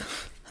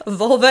a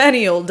vulva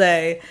any old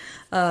day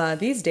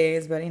these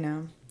days, but you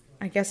know,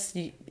 I guess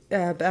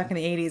back in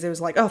the 80s, it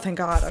was like, oh, thank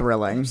God.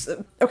 Thrilling.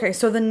 Okay,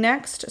 so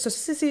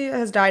Sissy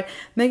has died.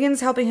 Megan's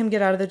helping him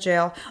get out of the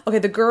jail. Okay,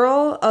 the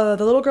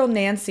little girl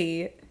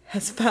Nancy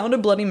has found a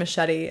bloody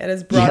machete and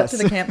has brought it to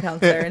the camp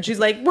counselor, and she's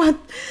like,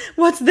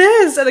 what's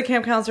this? And the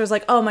camp counselor's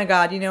like, oh my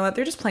God, you know what?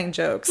 They're just playing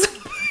jokes.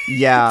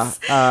 Yeah.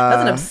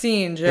 That's an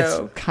obscene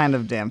joke. It's kind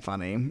of damn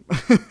funny.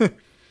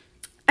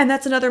 And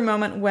that's another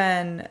moment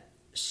when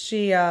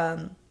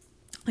the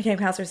camp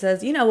counselor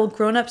says, you know, well,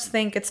 grown-ups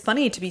think it's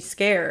funny to be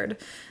scared,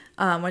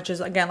 which is,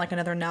 again, like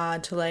another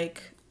nod to,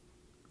 like,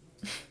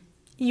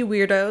 you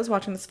weirdos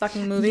watching this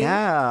fucking movie.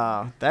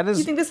 Yeah, that is...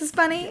 You think this is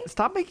funny?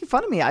 Stop making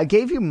fun of me. I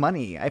gave you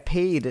money. I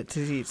paid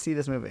to see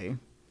this movie.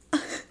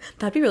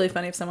 That'd be really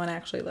funny if someone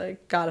actually,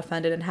 like, got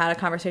offended and had a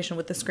conversation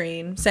with the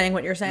screen saying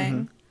what you're saying.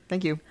 Mm-hmm.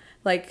 Thank you.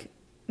 Like,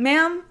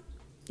 ma'am?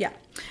 Yeah.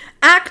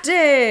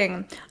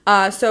 Acting!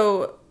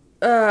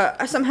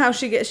 Somehow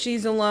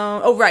she's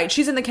alone. Oh, right.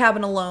 She's in the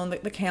cabin alone,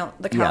 the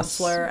counselor.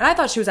 Yes. And I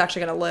thought she was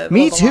actually going to live.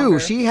 Me too. Longer.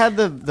 She had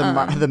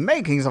the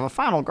makings of a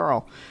final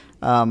girl.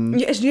 Yeah,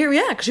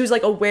 because she was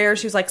like aware.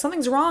 She was like,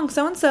 something's wrong.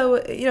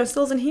 So-and-so, you know,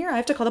 still isn't here. I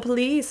have to call the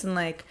police. And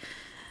like,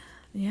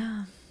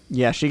 yeah.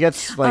 Yeah, she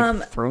gets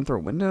like thrown through a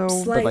window,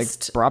 but like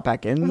brought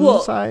back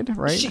inside,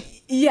 right?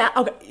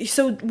 Okay.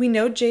 So we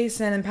know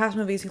Jason in past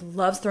movies, he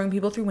loves throwing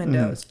people through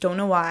windows. Don't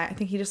know why. I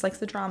think he just likes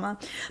the drama.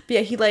 But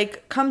yeah, he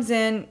like comes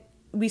in.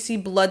 We see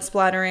blood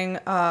splattering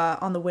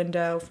on the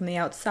window from the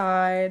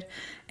outside.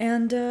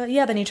 And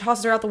then he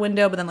tosses her out the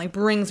window, but then like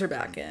brings her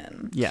back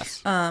in.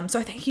 Yes. So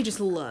I think he just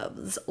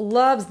loves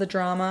the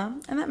drama.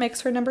 And that makes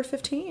her number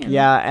 15.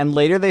 Yeah, and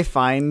later they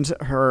find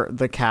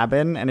the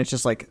cabin, and it's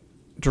just like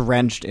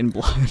drenched in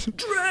blood.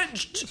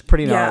 Drenched! It's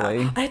pretty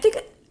gnarly. Yeah. I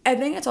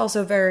think it's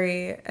also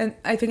very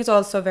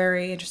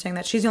interesting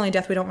that she's the only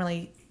death we don't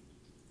really...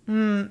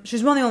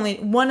 she's one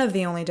of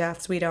the only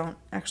deaths we don't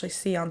actually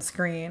see on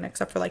screen,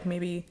 except for like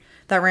maybe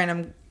that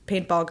random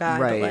paintball guy.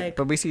 Right,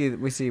 but we see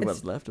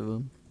what's left of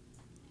him.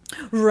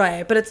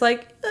 Right, but it's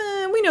like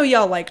we know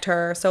y'all liked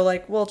her, so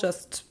like we'll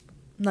just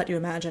let you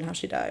imagine how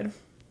she died,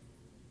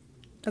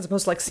 as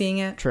opposed to like seeing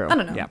it. True. I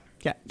don't know. Yeah.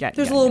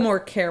 There's a little more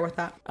care with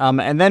that.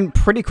 And then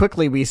pretty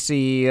quickly we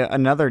see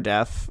another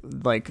death.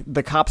 Like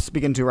the cops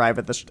begin to arrive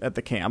at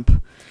the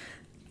camp.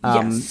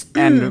 Yes.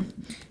 And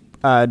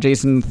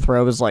Jason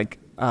throws like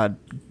a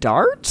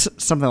dart,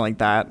 something like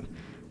that,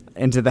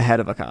 into the head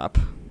of a cop.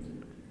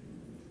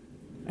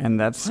 And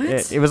that's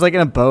it. It was like in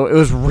a boat. It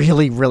was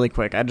really, really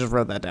quick. I just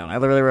wrote that down. I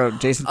literally wrote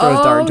Jason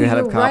throws dart into a head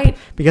of cop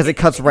because it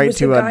cuts right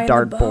to a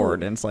dart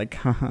board, and it's like,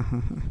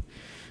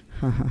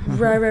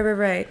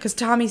 right. Because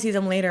Tommy sees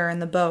him later in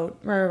the boat.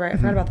 Right. I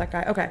forgot about that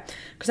guy. Okay,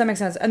 because that makes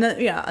sense. And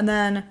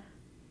then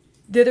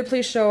the other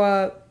police show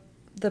up.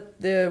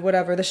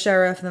 The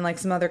sheriff, and then like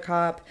some other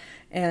cop,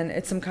 and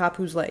it's some cop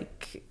who's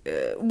like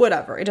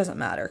whatever. It doesn't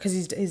matter because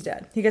he's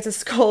dead. He gets his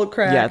skull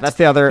cracked. Yeah, that's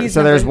the other.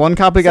 So there's one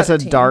cop who gets a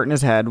dart in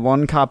his head,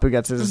 one cop who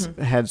gets his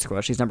head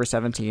squished. He's number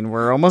 17.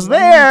 We're almost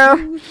there.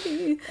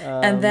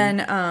 And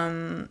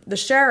then the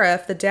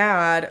sheriff, the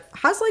dad,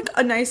 has like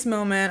a nice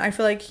moment. I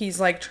feel like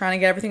he's like trying to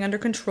get everything under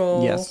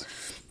control. Yes.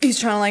 He's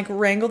trying to like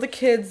wrangle the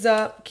kids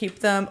up,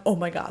 keep them. Oh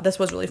my God, this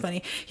was really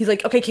funny. He's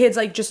like, okay, kids,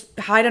 like just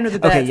hide under the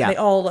bed. Okay, yeah. They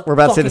all we're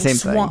about to say the same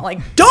thing. Like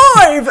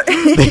dive.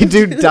 They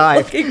do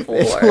dive.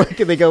 It's like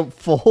they go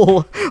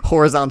full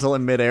horizontal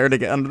in midair to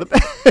get under the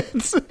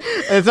beds. And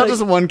it's not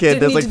just one kid.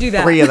 There's like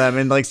 3 of them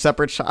in like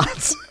separate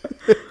shots.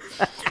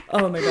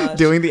 Oh my gosh.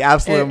 Doing the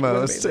absolute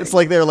most. It's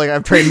like they're like,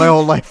 I've trained my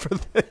whole life for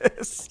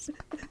this.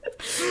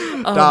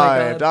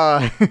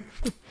 Dive.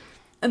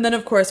 And then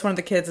of course one of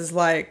the kids is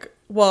like,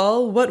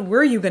 well, what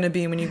were you going to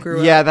be when you grew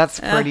up? Yeah, that's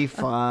pretty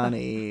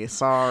funny.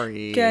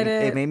 Sorry. Get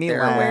it? It made me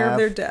They're laugh. aware of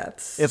their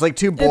deaths. It's like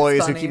 2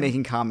 boys who keep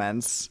making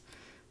comments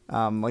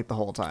like the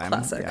whole time.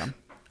 Classic. Yeah.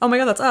 Oh my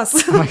God, that's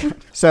us. Oh my God.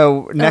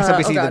 So next up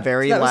we see the God.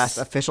 very last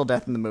official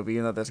death in the movie,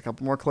 even though there's a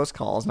couple more close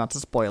calls, not to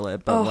spoil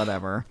it, but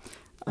whatever.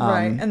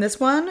 Right, and this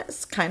one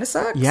kind of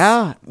sucks.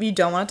 Yeah. You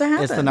don't want it to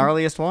happen. It's the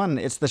gnarliest one.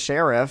 It's the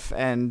sheriff,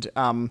 and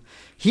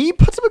he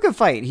puts up a good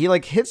fight. He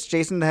like hits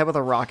Jason in the head with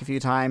a rock a few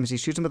times. He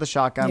shoots him with a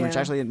shotgun, which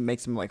actually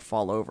makes him like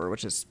fall over,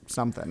 which is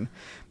something.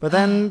 But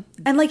then...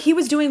 and like he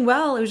was doing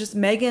well. It was just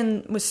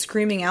Megan was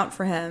screaming out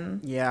for him.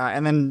 Yeah,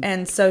 and then...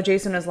 And so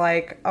Jason was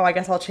like, oh, I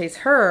guess I'll chase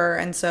her.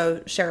 And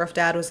so Sheriff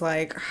Dad was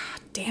like, oh,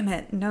 damn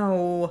it,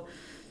 no.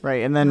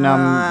 Right, and then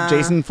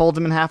Jason folds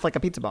him in half like a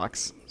pizza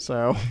box.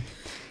 So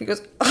he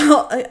goes,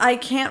 oh, I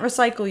can't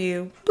recycle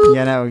you. Boop.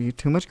 yeah, no, you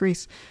too much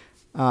grease.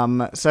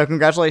 So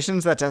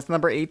congratulations, that's death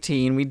number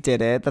 18. We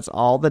did it. That's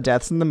all the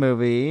deaths in the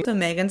movie. So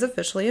Megan's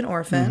officially an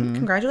orphan.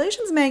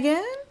 Congratulations,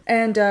 Megan.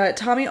 And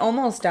Tommy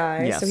almost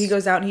dies. Yes. So he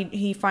goes out and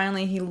he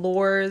finally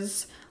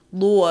lures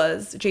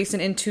Jason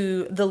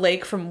into the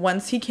lake from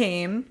whence he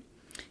came.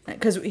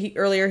 Because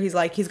earlier he's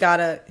like he's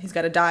gotta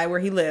die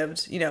where he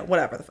lived,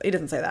 whatever. He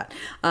doesn't say that.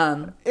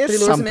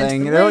 It's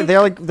something.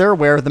 They're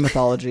aware of the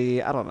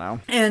mythology. I don't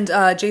know. And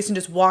Jason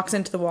just walks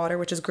into the water,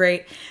 which is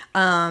great.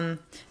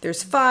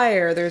 There's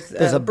fire. There's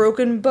a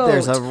broken boat.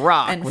 There's a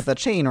rock with a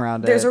chain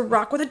around it. There's a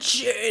rock with a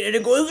chain, and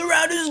it goes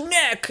around his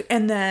neck.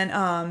 And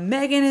then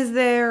Megan is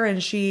there,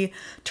 and she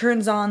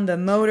turns on the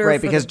motor.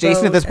 Right, for because the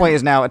Jason boat, at this point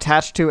is now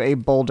attached to a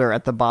boulder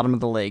at the bottom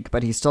of the lake,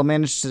 but he still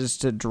manages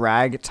to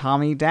drag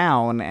Tommy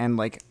down and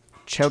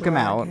choke him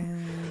out.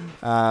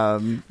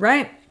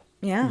 Right.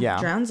 Yeah. Yeah.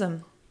 Drowns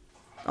him.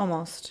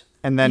 Almost.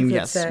 And then,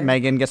 yes, say.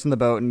 Megan gets in the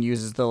boat and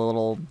uses the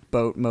little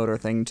boat motor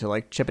thing to,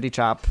 chippity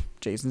chop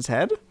Jason's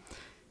head.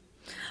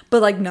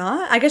 But,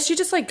 not? I guess she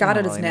just, got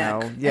at his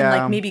neck.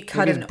 Yeah. And, maybe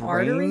cut an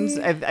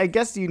artery. I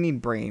guess you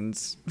need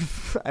brains.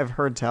 I've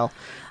heard tell.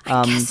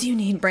 I guess you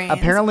need brains.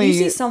 Apparently, you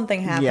see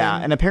something happen. Yeah,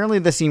 and apparently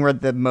the scene where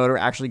the motor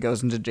actually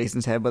goes into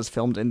Jason's head was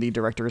filmed in the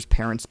director's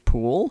parents'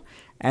 pool.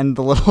 And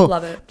the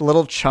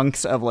little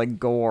chunks of,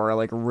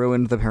 gore,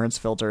 ruined the parents'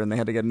 filter, and they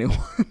had to get a new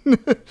one.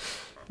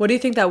 What do you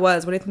think that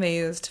was? What do you think they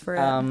used for it?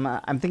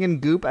 I'm thinking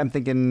goop, I'm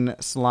thinking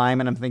slime,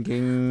 and I'm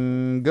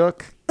thinking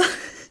gook.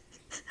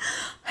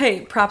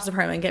 Hey, props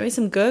department, get me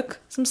some gook,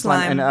 some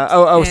slime,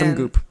 and some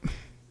goop.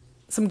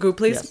 Some goop,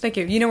 please. Yes. Thank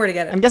you. You know where to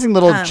get it. I'm guessing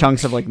little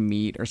chunks of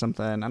meat or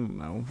something. I don't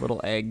know,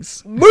 little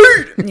eggs.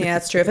 Yeah,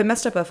 it's true. If it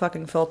messed up a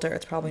fucking filter,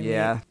 it's probably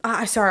meat.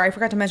 Sorry, I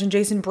forgot to mention.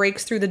 Jason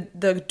breaks through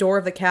the door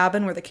of the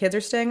cabin where the kids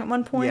are staying at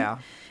one point. Yeah,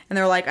 and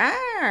they're like,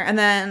 ah, and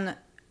then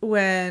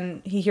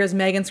when he hears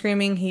Megan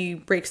screaming, he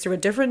breaks through a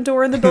different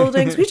door in the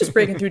building. So he's just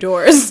breaking through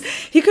doors.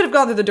 He could have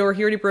gone through the door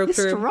he already broke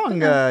through. He's strong.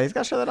 He's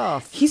got to show that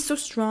off. He's so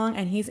strong,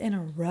 and he's in a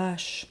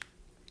rush.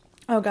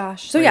 Oh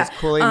gosh. So he's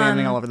Kool-Aid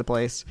manning all over the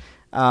place.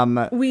 He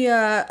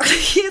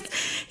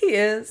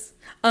is.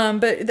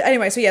 But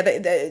anyway, so yeah,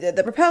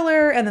 the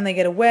propeller, and then they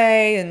get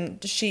away,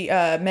 and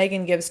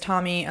Megan gives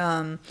Tommy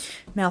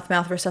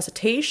mouth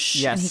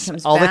resuscitation. Yes, and he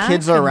comes all back, the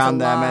kids are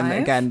around alive. them,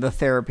 and again,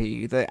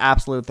 the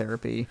absolute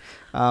therapy.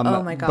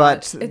 Oh my god!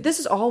 But this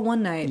is all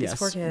one night. Yes, these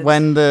poor kids.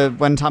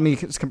 When Tommy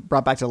gets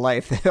brought back to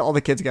life, all the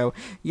kids go,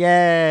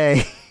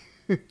 "Yay!"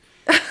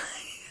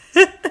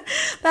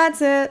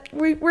 That's it.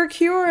 We're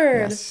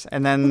cured. Yes,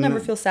 and then we'll never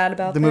feel sad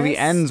about the movie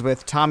ends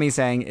with Tommy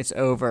saying, "It's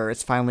over.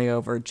 It's finally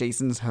over.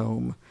 Jason's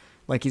home."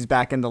 Like he's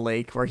back in the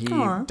lake where he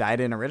died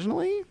in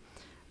originally.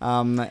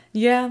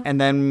 Yeah.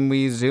 And then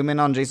we zoom in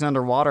on Jason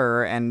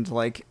underwater, and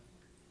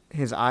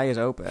his eye is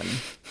open.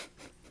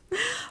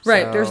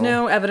 Right. So, there's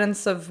no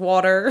evidence of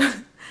water.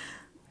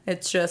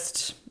 It's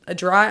just a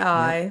dry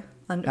eye.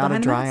 Yep. Not a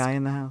dry eye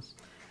in the house.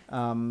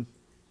 Yeah. And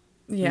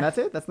that's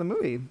it. That's the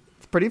movie.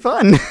 It's pretty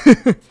fun.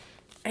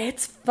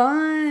 It's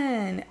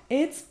fun.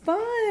 It's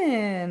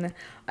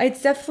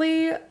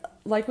definitely,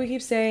 like we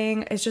keep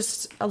saying, it's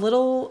just a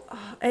little,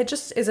 it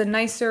just is a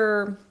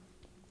nicer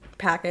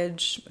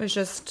package. It's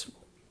just,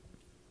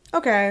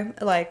 okay,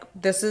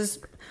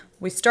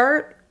 we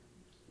start,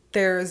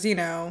 there's,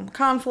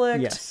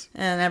 conflict, yes,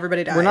 and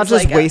everybody dies. We're not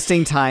just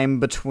wasting time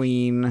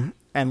between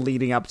and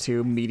leading up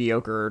to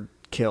mediocre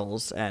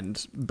kills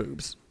and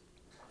boobs.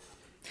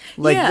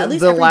 At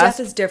least every death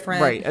is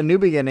different. Right, A New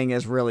Beginning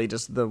is really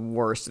just the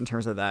worst in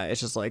terms of that.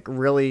 It's just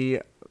really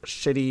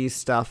shitty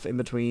stuff in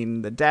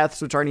between the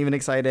deaths, which aren't even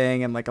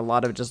exciting, and a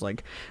lot of just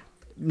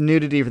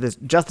nudity for this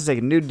just to sake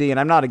of nudity. And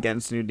I'm not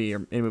against nudity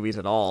in movies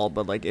at all,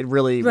 but it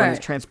really when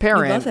it's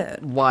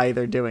transparent why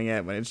they're doing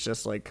it, when it's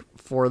just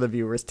for the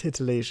viewer's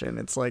titillation,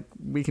 it's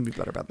we can be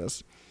better about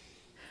this.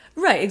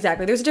 Right,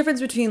 exactly. There's a difference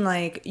between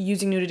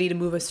using nudity to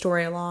move a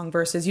story along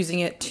versus using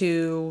it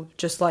to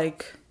just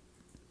to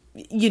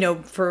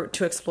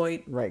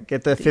exploit. Right,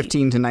 get the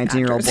 15 to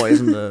 19-year-old boys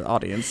in the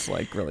audience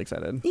really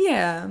excited.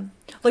 Yeah,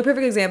 perfect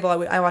example.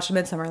 I watched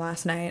Midsummer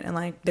last night,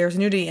 and there's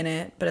nudity in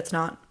it, but it's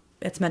not.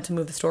 It's meant to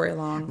move the story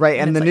along. Right,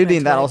 and the nudity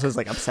in that also is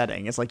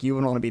upsetting. It's you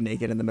wouldn't want to be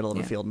naked in the middle of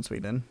a field in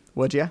Sweden,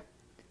 would you?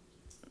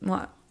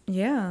 What?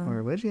 Yeah.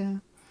 Or would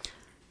you?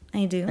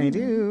 I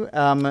do.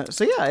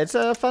 So yeah, it's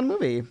a fun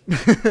movie.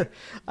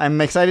 I'm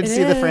excited to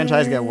see the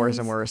franchise get worse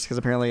and worse because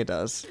apparently it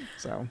does.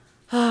 So.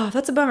 Oh,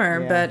 that's a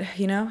bummer, but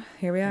here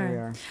we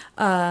are.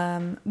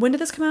 When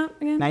did this come out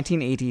again?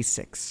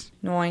 1986.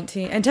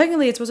 And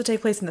technically it's supposed to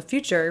take place in the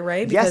future,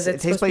 right? Because it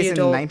takes place in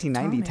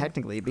 1990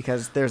 technically,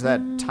 because there's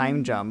that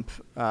time jump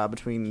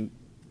between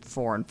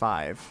 4 and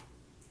 5.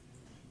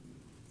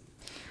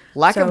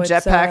 Lack of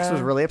jetpacks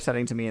was really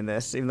upsetting to me in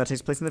this, even though it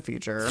takes place in the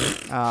future.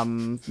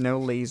 No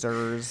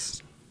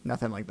lasers.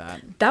 Nothing like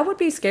that. That would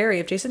be scary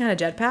if Jason had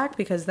a jetpack,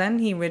 because then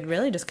he would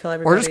really just kill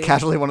everybody. Or just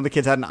casually one of the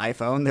kids had an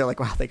iPhone. They're like,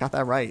 wow, they got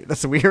that right.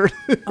 That's weird.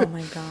 Oh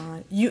my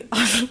god.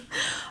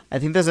 I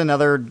think there's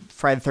another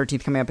Friday the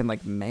 13th coming up in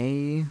like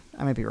May.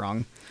 I might be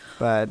wrong.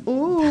 But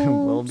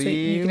Ooh, so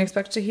you can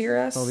expect to hear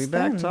us. We'll be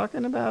back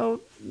talking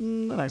about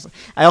the next one.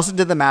 I also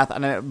did the math,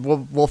 and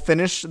we'll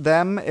finish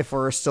them if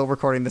we're still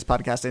recording this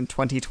podcast in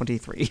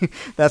 2023.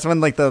 That's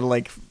when like the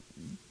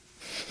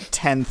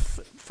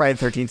 10th Friday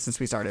the 13th since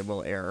we started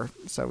will air,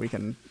 so we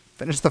can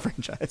finish the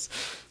franchise.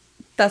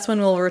 That's when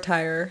we'll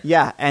retire.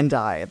 Yeah, and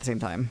die at the same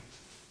time.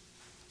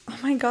 Oh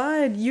my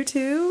god, you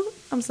too?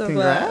 I'm so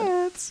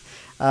Congrats.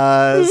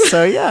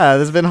 So yeah,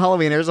 this has been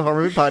Halloweeners, a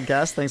horror movie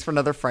podcast. Thanks for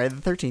another Friday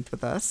the 13th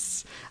with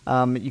us.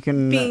 You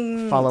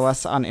can follow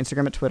us on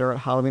Instagram and Twitter at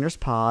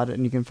HalloweenersPod,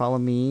 and you can follow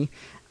me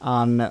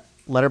on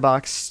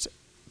Letterboxd,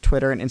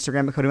 Twitter, and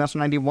Instagram at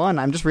CodyMaster91.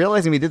 I'm just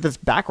realizing we did this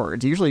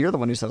backwards. Usually you're the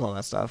one who says all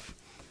that stuff.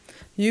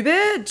 You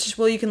bitch.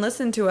 Well, you can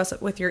listen to us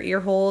with your ear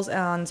holes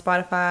on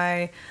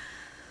Spotify,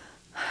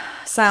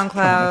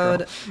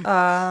 SoundCloud.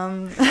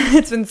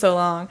 It's been so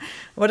long.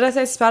 What did I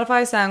say?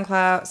 Spotify,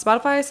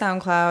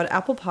 SoundCloud,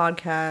 Apple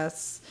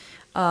Podcasts.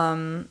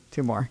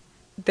 2 more.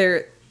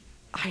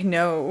 I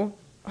know.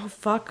 Oh,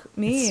 fuck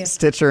me.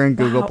 Stitcher and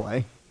Google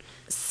Play.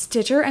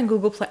 Stitcher and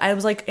Google Play. I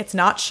was like, it's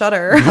not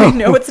Shudder. No. I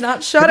know it's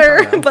not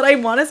Shudder, but I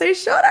want to say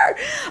Shudder.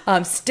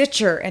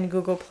 Stitcher and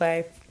Google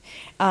Play.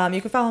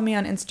 You can follow me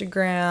on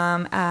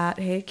Instagram at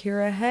Hey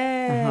Kira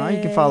Hey.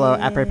 You can follow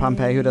Apre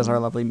Pompey, who does our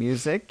lovely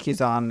music.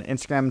 He's on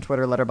Instagram,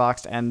 Twitter,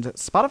 Letterboxd, and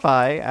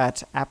Spotify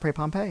at Apre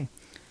Pompey.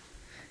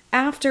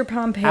 After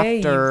Pompeii,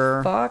 you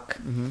fuck.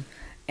 Mm-hmm.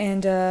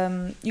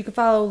 And you can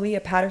follow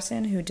Leah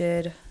Patterson, who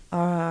did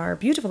our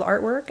beautiful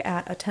artwork,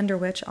 at A Tender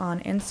Witch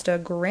on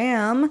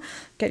Instagram.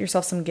 Get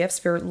yourself some gifts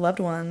for your loved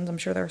ones. I'm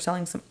sure they're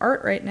selling some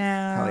art right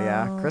now. Hell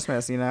yeah.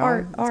 Christmas,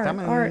 art,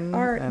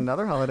 art. And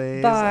other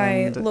holidays.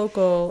 Bye,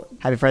 local.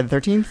 Happy Friday the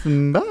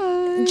 13th.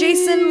 Bye.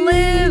 Jason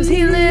lives.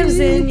 He lives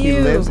in you.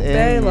 He lives in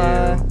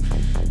Bella.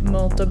 You.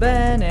 Molto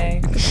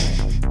bene.